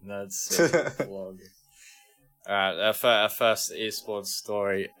Melbourne Nerd Sip vlog. Alright, our first esports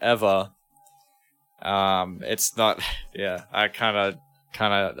story ever. It's not. Yeah, I kind of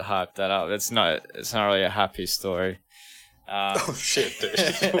hyped that up. It's not really a happy story. Oh shit,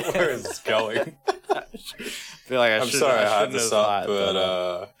 dude! Where is this going? I feel like I'm sorry I had this up,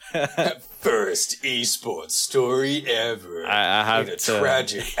 but first esports story ever. I have in a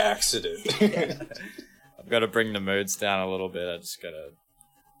tragic accident. I've got to bring the moods down a little bit. I just gotta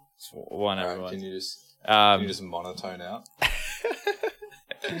warn everyone. Can you just monotone out?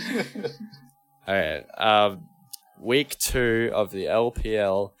 Alright. Week 2 of the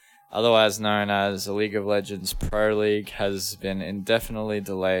LPL, otherwise known as the League of Legends Pro League, has been indefinitely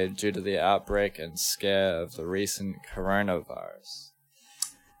delayed due to the outbreak and scare of the recent coronavirus.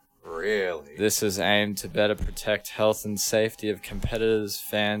 Really? This is aimed to better protect health and safety of competitors,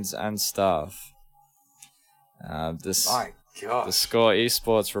 fans, and staff. My God. The Score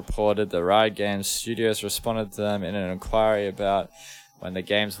Esports reported that Riot Games Studios responded to them in an inquiry about when the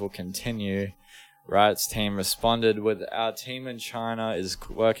games will continue. Riot's team responded with, "Our team in China is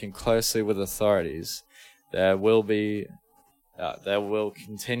working closely with authorities. They will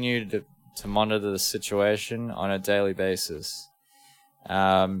continue to monitor the situation on a daily basis."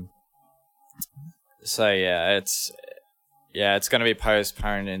 So it's going to be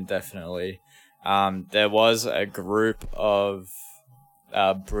postponed indefinitely. There was a group of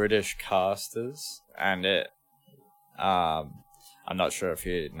British casters, and I'm not sure if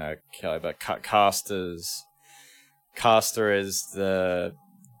you know Kelly, but caster is the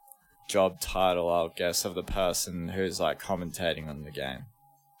job title, I guess, of the person who's like commentating on the game.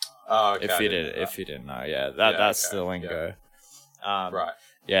 Oh, okay. If you didn't know, that's the lingo. Yeah. Right.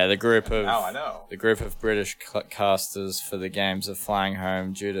 Yeah, the group of I know. The group of British casters for the games are flying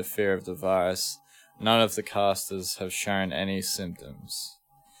home due to fear of the virus. None of the casters have shown any symptoms.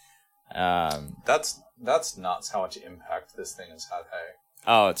 That's nuts how much impact this thing has had, hey?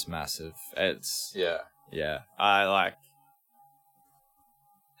 Oh, it's massive. Yeah. I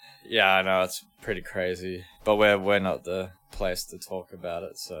know it's pretty crazy, but we're not the place to talk about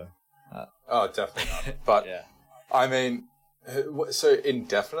it, so. Oh, definitely not. But yeah. I mean, so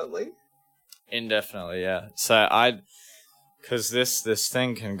indefinitely? Indefinitely, yeah. So because this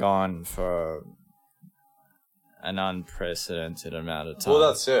thing can go on for an unprecedented amount of time. Well,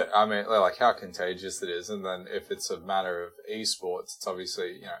 that's it. I mean, like how contagious it is, and then if it's a matter of esports, it's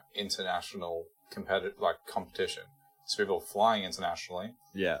obviously international competition. So people flying internationally,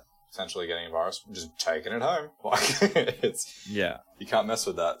 potentially getting a virus, just taking it home. Like you can't mess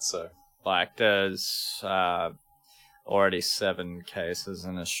with that. So like there's, I already 7 cases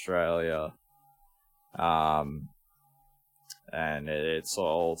in Australia. And it's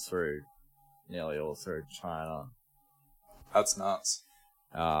nearly all through China. That's nuts.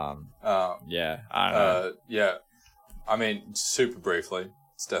 Yeah, I don't know. Yeah, I mean, super briefly,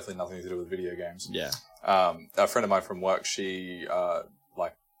 it's definitely nothing to do with video games. Yeah. A friend of mine from work, she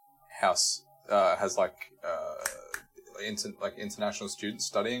has international students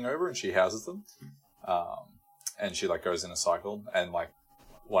studying over, and she houses them. And she like goes in a cycle, and like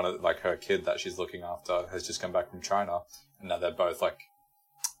one of like her kid that she's looking after has just come back from China, and now they're both like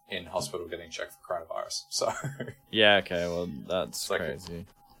in hospital getting checked for coronavirus. So Yeah. Okay. Well, that's like, crazy.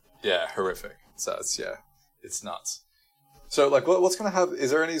 yeah, horrific. So it's nuts. So like, what's going to happen?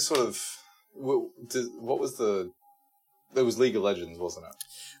 Is there any sort of what was the? There was League of Legends, wasn't it?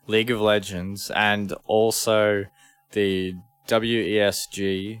 League of Legends, and also the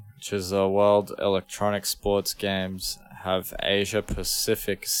WESG, which is the World Electronic Sports Games, have Asia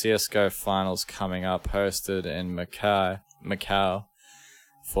Pacific CSGO finals coming up, hosted in Macau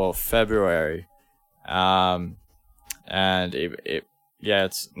for February. And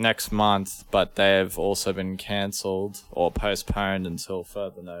it's next month, but they have also been cancelled or postponed until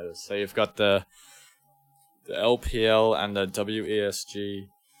further notice. So you've got the LPL and the WESG,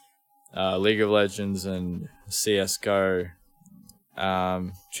 League of Legends and CSGO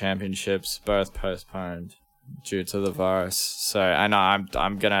championships, both postponed due to the virus. So I know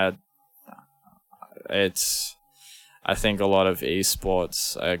I think a lot of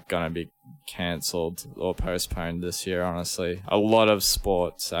esports are gonna be cancelled or postponed this year, honestly. A lot of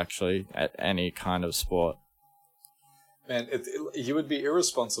sports, actually, at any kind of sport. Man, you would be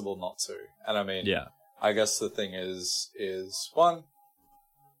irresponsible not to. And I mean, Yeah. I guess the thing is one,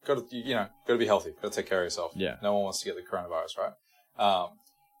 gotta be healthy, gotta take care of yourself. Yeah. No one wants to get the coronavirus, right?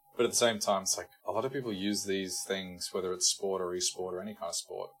 But at the same time, it's like a lot of people use these things, whether it's sport or esport or any kind of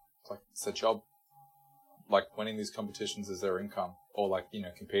sport. It's like it's their job. Like winning these competitions is their income, or like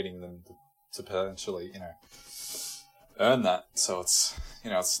competing them to potentially earn that. So it's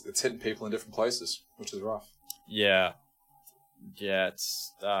it's hitting people in different places, which is rough. Yeah.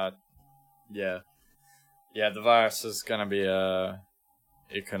 It's the virus is gonna be a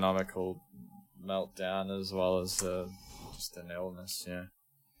economical meltdown as well as just an illness. Yeah.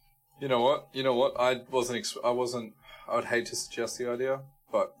 You know what? I would hate to suggest the idea,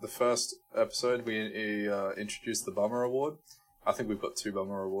 but the first episode we introduced the Bummer Award. I think we've got 2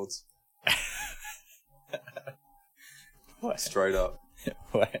 Bummer Awards. What? Straight up.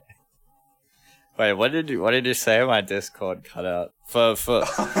 Wait, what did you say? My Discord cut out. For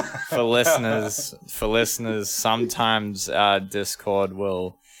listeners, sometimes Discord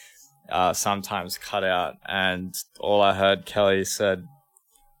will sometimes cut out, and all I heard Kelly say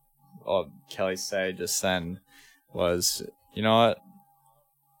just then was, you know what?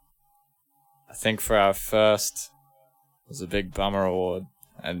 I think for our first was a big Bummer Award,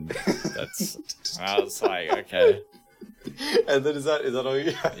 and that's. I was like, okay. And then is that all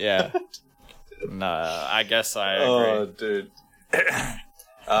you? Yeah. No, I guess I agree. Oh, dude.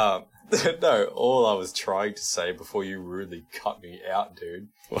 No, all I was trying to say before you rudely cut me out, dude,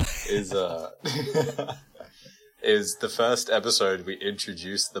 is is the first episode we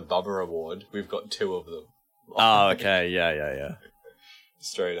introduced the Bummer Award. We've got 2 of them. Oh, okay. Yeah.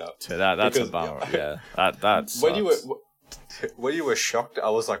 Straight up. So that's a bummer. Yeah. That sucks. When you were shocked, I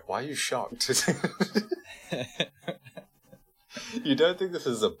was like, why are you shocked? You don't think this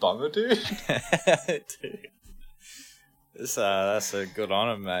is a bummer, dude? Dude. That's a good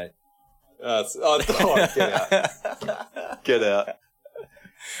honor, mate. Get out. Get out.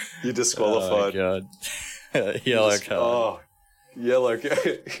 You're disqualified. Oh, God. Yellow card. Oh, yellow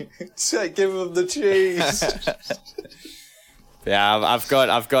card. Give him the cheese. Yeah, I've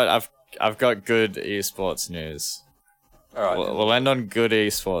got good esports news. All right. We'll end on good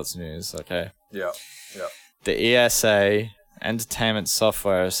esports news, okay? Yeah. The ESA, Entertainment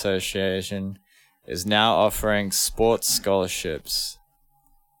Software Association, is now offering sports scholarships,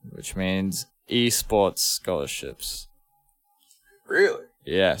 which means esports scholarships. Really?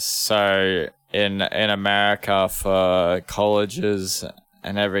 Yes. So in America, for colleges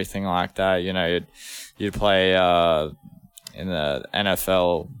and everything like that, you'd play in the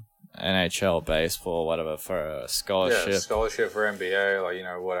NFL, NHL, baseball, whatever, for a scholarship. Yeah, scholarship for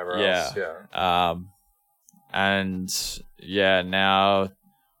NBA, whatever else. Yeah. Now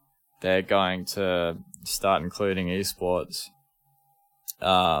they're going to start including esports.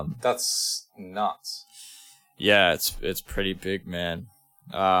 That's nuts. Yeah, it's pretty big, man.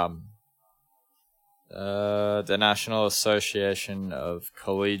 The National Association of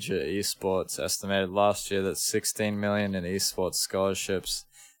Collegiate Esports estimated last year that 16 million in esports scholarships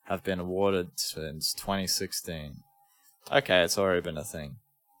have been awarded since 2016. Okay, it's already been a thing.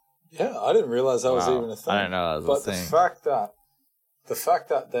 Yeah, I didn't realize that was even a thing. I didn't know that was a thing. But the fact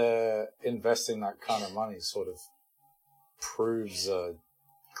that they're investing that kind of money sort of proves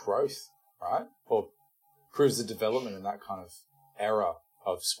growth, right? Or proves the development in that kind of era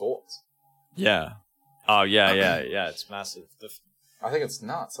of sports. Yeah. Oh, yeah. It's massive. I think it's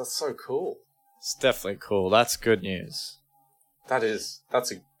nuts. That's so cool. It's definitely cool. That's good news. That's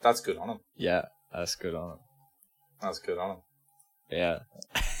good on them. Yeah, that's good on them. That's good on them. Yeah.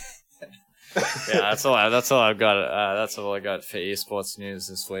 Yeah, that's all I've got. That's all I got for esports news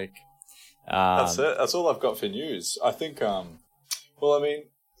this week. That's it. That's all I've got for news. I think. Well, I mean,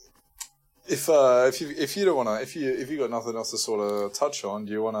 if you don't wanna, if you got nothing else to sort of touch on,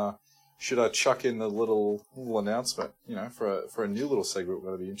 do you wanna? Should I chuck in the little announcement? You know, for a new little segment we're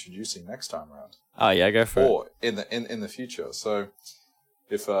going to be introducing next time around. Oh yeah, go for it. Or in the future. So,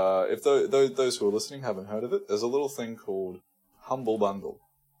 if those who are listening haven't heard of it, there's a little thing called Humble Bundle.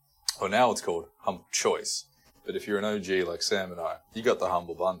 Or now it's called Humble Choice. But if you're an OG like Sam and I, you got the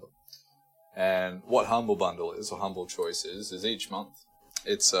Humble Bundle. And what Humble Bundle is, or Humble Choice is each month.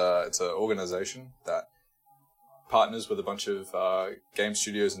 It's an organization that partners with a bunch of game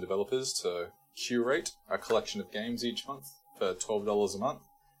studios and developers to curate a collection of games each month for $12 a month.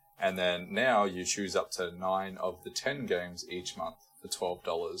 And then now you choose up to 9 of the 10 games each month for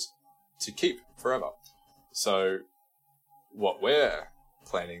 $12 to keep forever. So what we're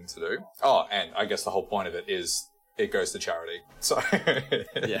planning to do... Oh, and I guess the whole point of it is it goes to charity. So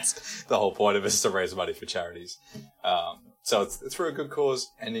Yes. The whole point of it is to raise money for charities. So it's for a good cause,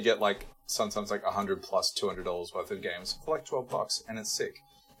 and you get sometimes $100 plus $200 worth of games for $12, and it's sick.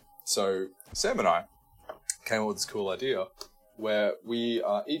 So Sam and I came up with this cool idea where we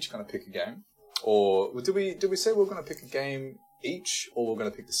are each going to pick a game, or did we say we're going to pick a game each, or we're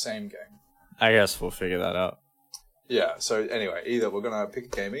going to pick the same game? I guess we'll figure that out. Yeah. So anyway, either we're going to pick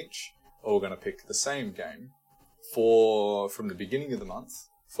a game each, or we're going to pick the same game from the beginning of the month.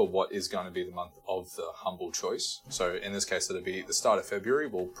 For what is going to be the month of the Humble Choice. So in this case, it'll be the start of February.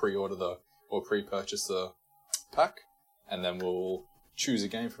 We'll pre-purchase the pack, and then we'll choose a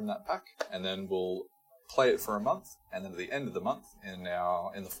game from that pack, and then we'll play it for a month, and then at the end of the month, in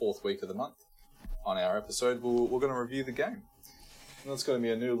the fourth week of the month, on our episode, we're going to review the game. And that's going to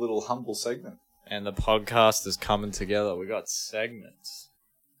be a new little Humble segment. And the podcast is coming together. We got segments.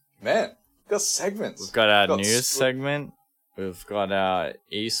 Man, we got segments. We've got our news segment. We've got our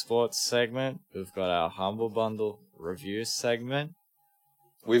esports segment. We've got our Humble Bundle review segment.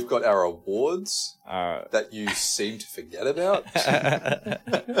 We've got our awards that you seem to forget about.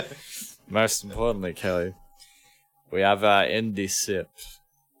 Most importantly, Kelly, we have our Indie Sip.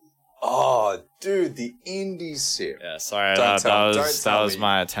 Oh, dude, the Indie Sip. Yeah, sorry, that was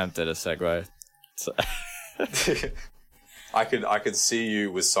my attempt at a segue. I could see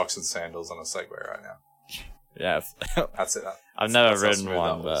you with socks and sandals on a segue right now. Yeah, that's it. I've never ridden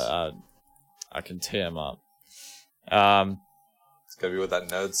one, but I can tee them up. It's gonna be with that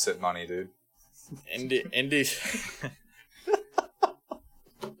nerd sit money, dude. Indie.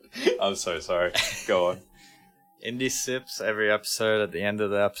 I'm so sorry. Go on. Indie Sips. Every episode, at the end of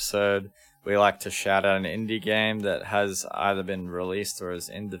the episode, we like to shout out an indie game that has either been released or is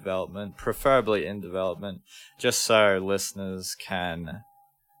in development, preferably in development, just so listeners can,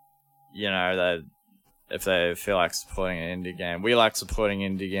 if they feel like supporting an indie game. We like supporting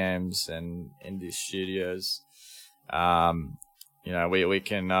indie games and indie studios. We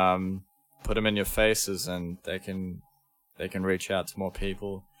can put them in your faces, and they can reach out to more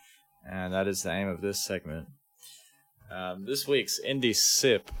people, and that is the aim of this segment. This week's Indie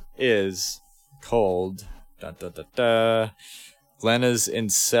Sip is called Lena's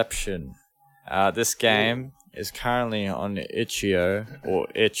Inception. This game is currently on itch.io or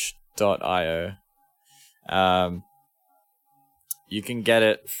itch.io. You can get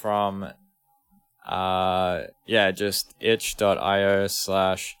it from just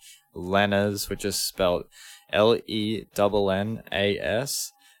itch.io/Lenas, which is spelled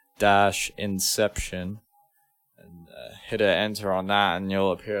LENNAS-Inception, and hit enter on that and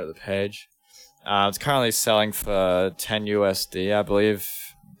you'll appear at the page. It's currently selling for $10 USD, I believe.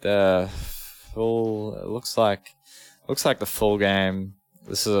 The full looks like the full game.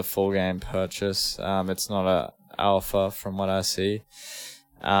 This is a full game purchase. It's not a alpha from what I see.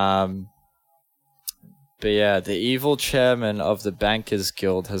 But yeah, the evil chairman of the Bankers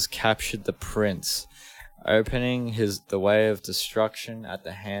Guild has captured the prince opening the way of destruction at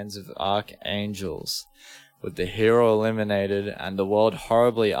the hands of archangels. With the hero eliminated and the world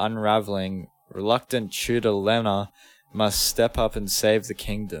horribly unraveling, reluctant tutor Lena must step up and save the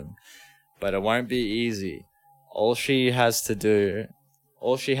kingdom. But it won't be easy. All she has to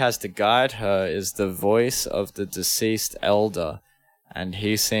guide her is the voice of the deceased elder, and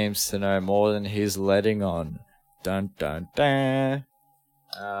he seems to know more than he's letting on. Dun dun dun.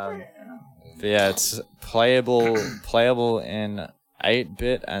 But yeah, it's playable in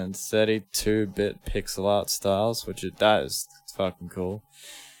 8-bit and 32-bit pixel art styles, that is fucking cool.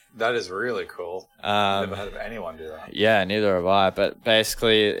 That is really cool. Never heard of anyone do that. Yeah, neither have I. But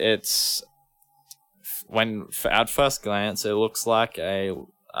basically, it's at first glance, it looks like a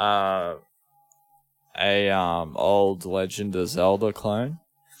old Legend of Zelda clone,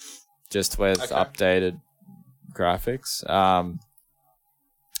 just with updated graphics.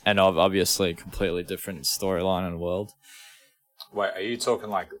 And obviously, completely different storyline and world. Wait, are you talking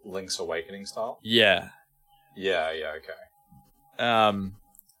like Link's Awakening style? Yeah. Yeah, okay.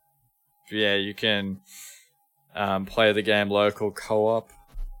 Yeah, you can play the game local co-op,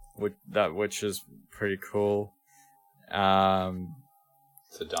 which is pretty cool. It's a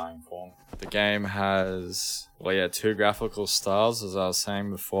dying form. The game has 2 graphical styles, as I was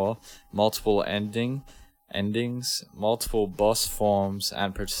saying before, multiple endings, multiple boss forms,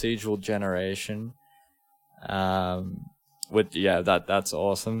 and procedural generation. That's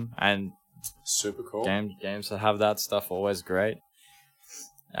awesome, and super cool. Games that have that stuff are always great.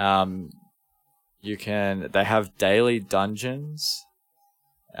 They have daily dungeons.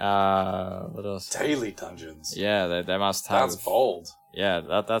 What else? Daily dungeons. Yeah, they must have. That's bold.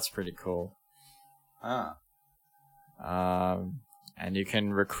 Yeah, that's pretty cool. And you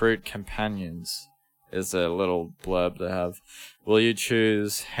can recruit companions. Is a little blurb they have. Will you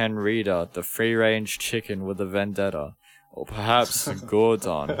choose Henrietta, the free-range chicken with a vendetta, or perhaps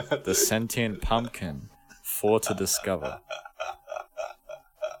Gordon, the sentient pumpkin, for to discover?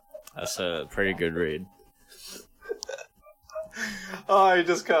 That's a pretty good read. Oh, I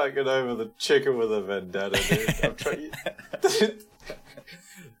just can't get over the chicken with a vendetta, dude. I'm trying.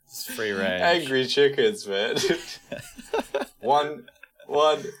 It's free range. Angry chickens, man. One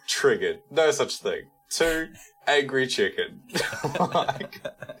triggered. No such thing. 2, angry chicken.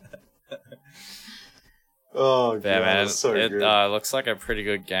 Oh god, yeah, man, so it good. Looks like a pretty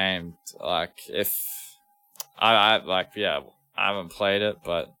good game. Like, if I haven't played it,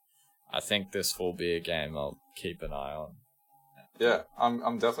 but I think this will be a game I'll keep an eye on. Yeah,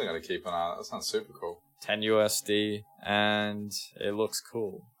 I'm definitely gonna keep an eye on it. That sounds super cool. $10 USD, and it looks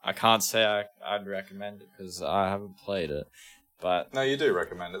cool. I can't say I'd recommend it because I haven't played it, but no, you do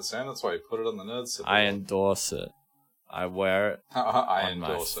recommend it, Sam. That's why you put it on the Nerd Sip. I endorse it. I wear it on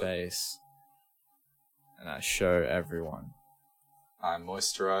my face, and I show everyone. I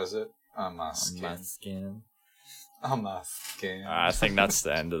moisturize it on my skin. On my skin. I think that's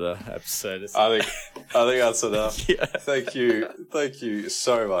the end of the episode. I think that's enough. Yeah. Thank you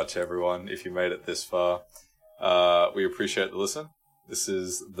so much, everyone. If you made it this far, we appreciate the listen. This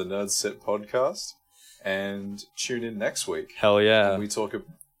is the Nerd Sip podcast, and tune in next week. Hell yeah! When we talk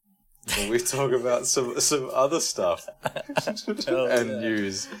about some other stuff and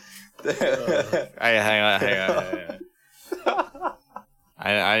news. Hang on.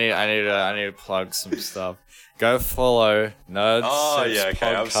 I need to plug some stuff. Go follow Nerd Sip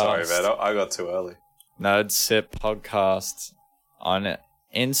okay. Podcast. I'm sorry, man. I got too early. Nerd Sip Podcast on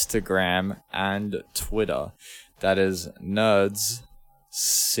Instagram and Twitter. That is Nerds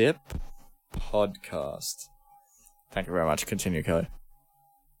Sip Podcast. Thank you very much. Continue, Kelly.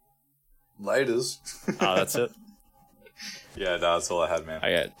 Laters. Oh, that's it? Yeah, no, that's all I had, man.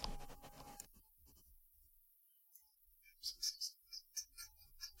 Okay.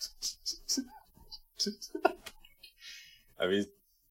 Have you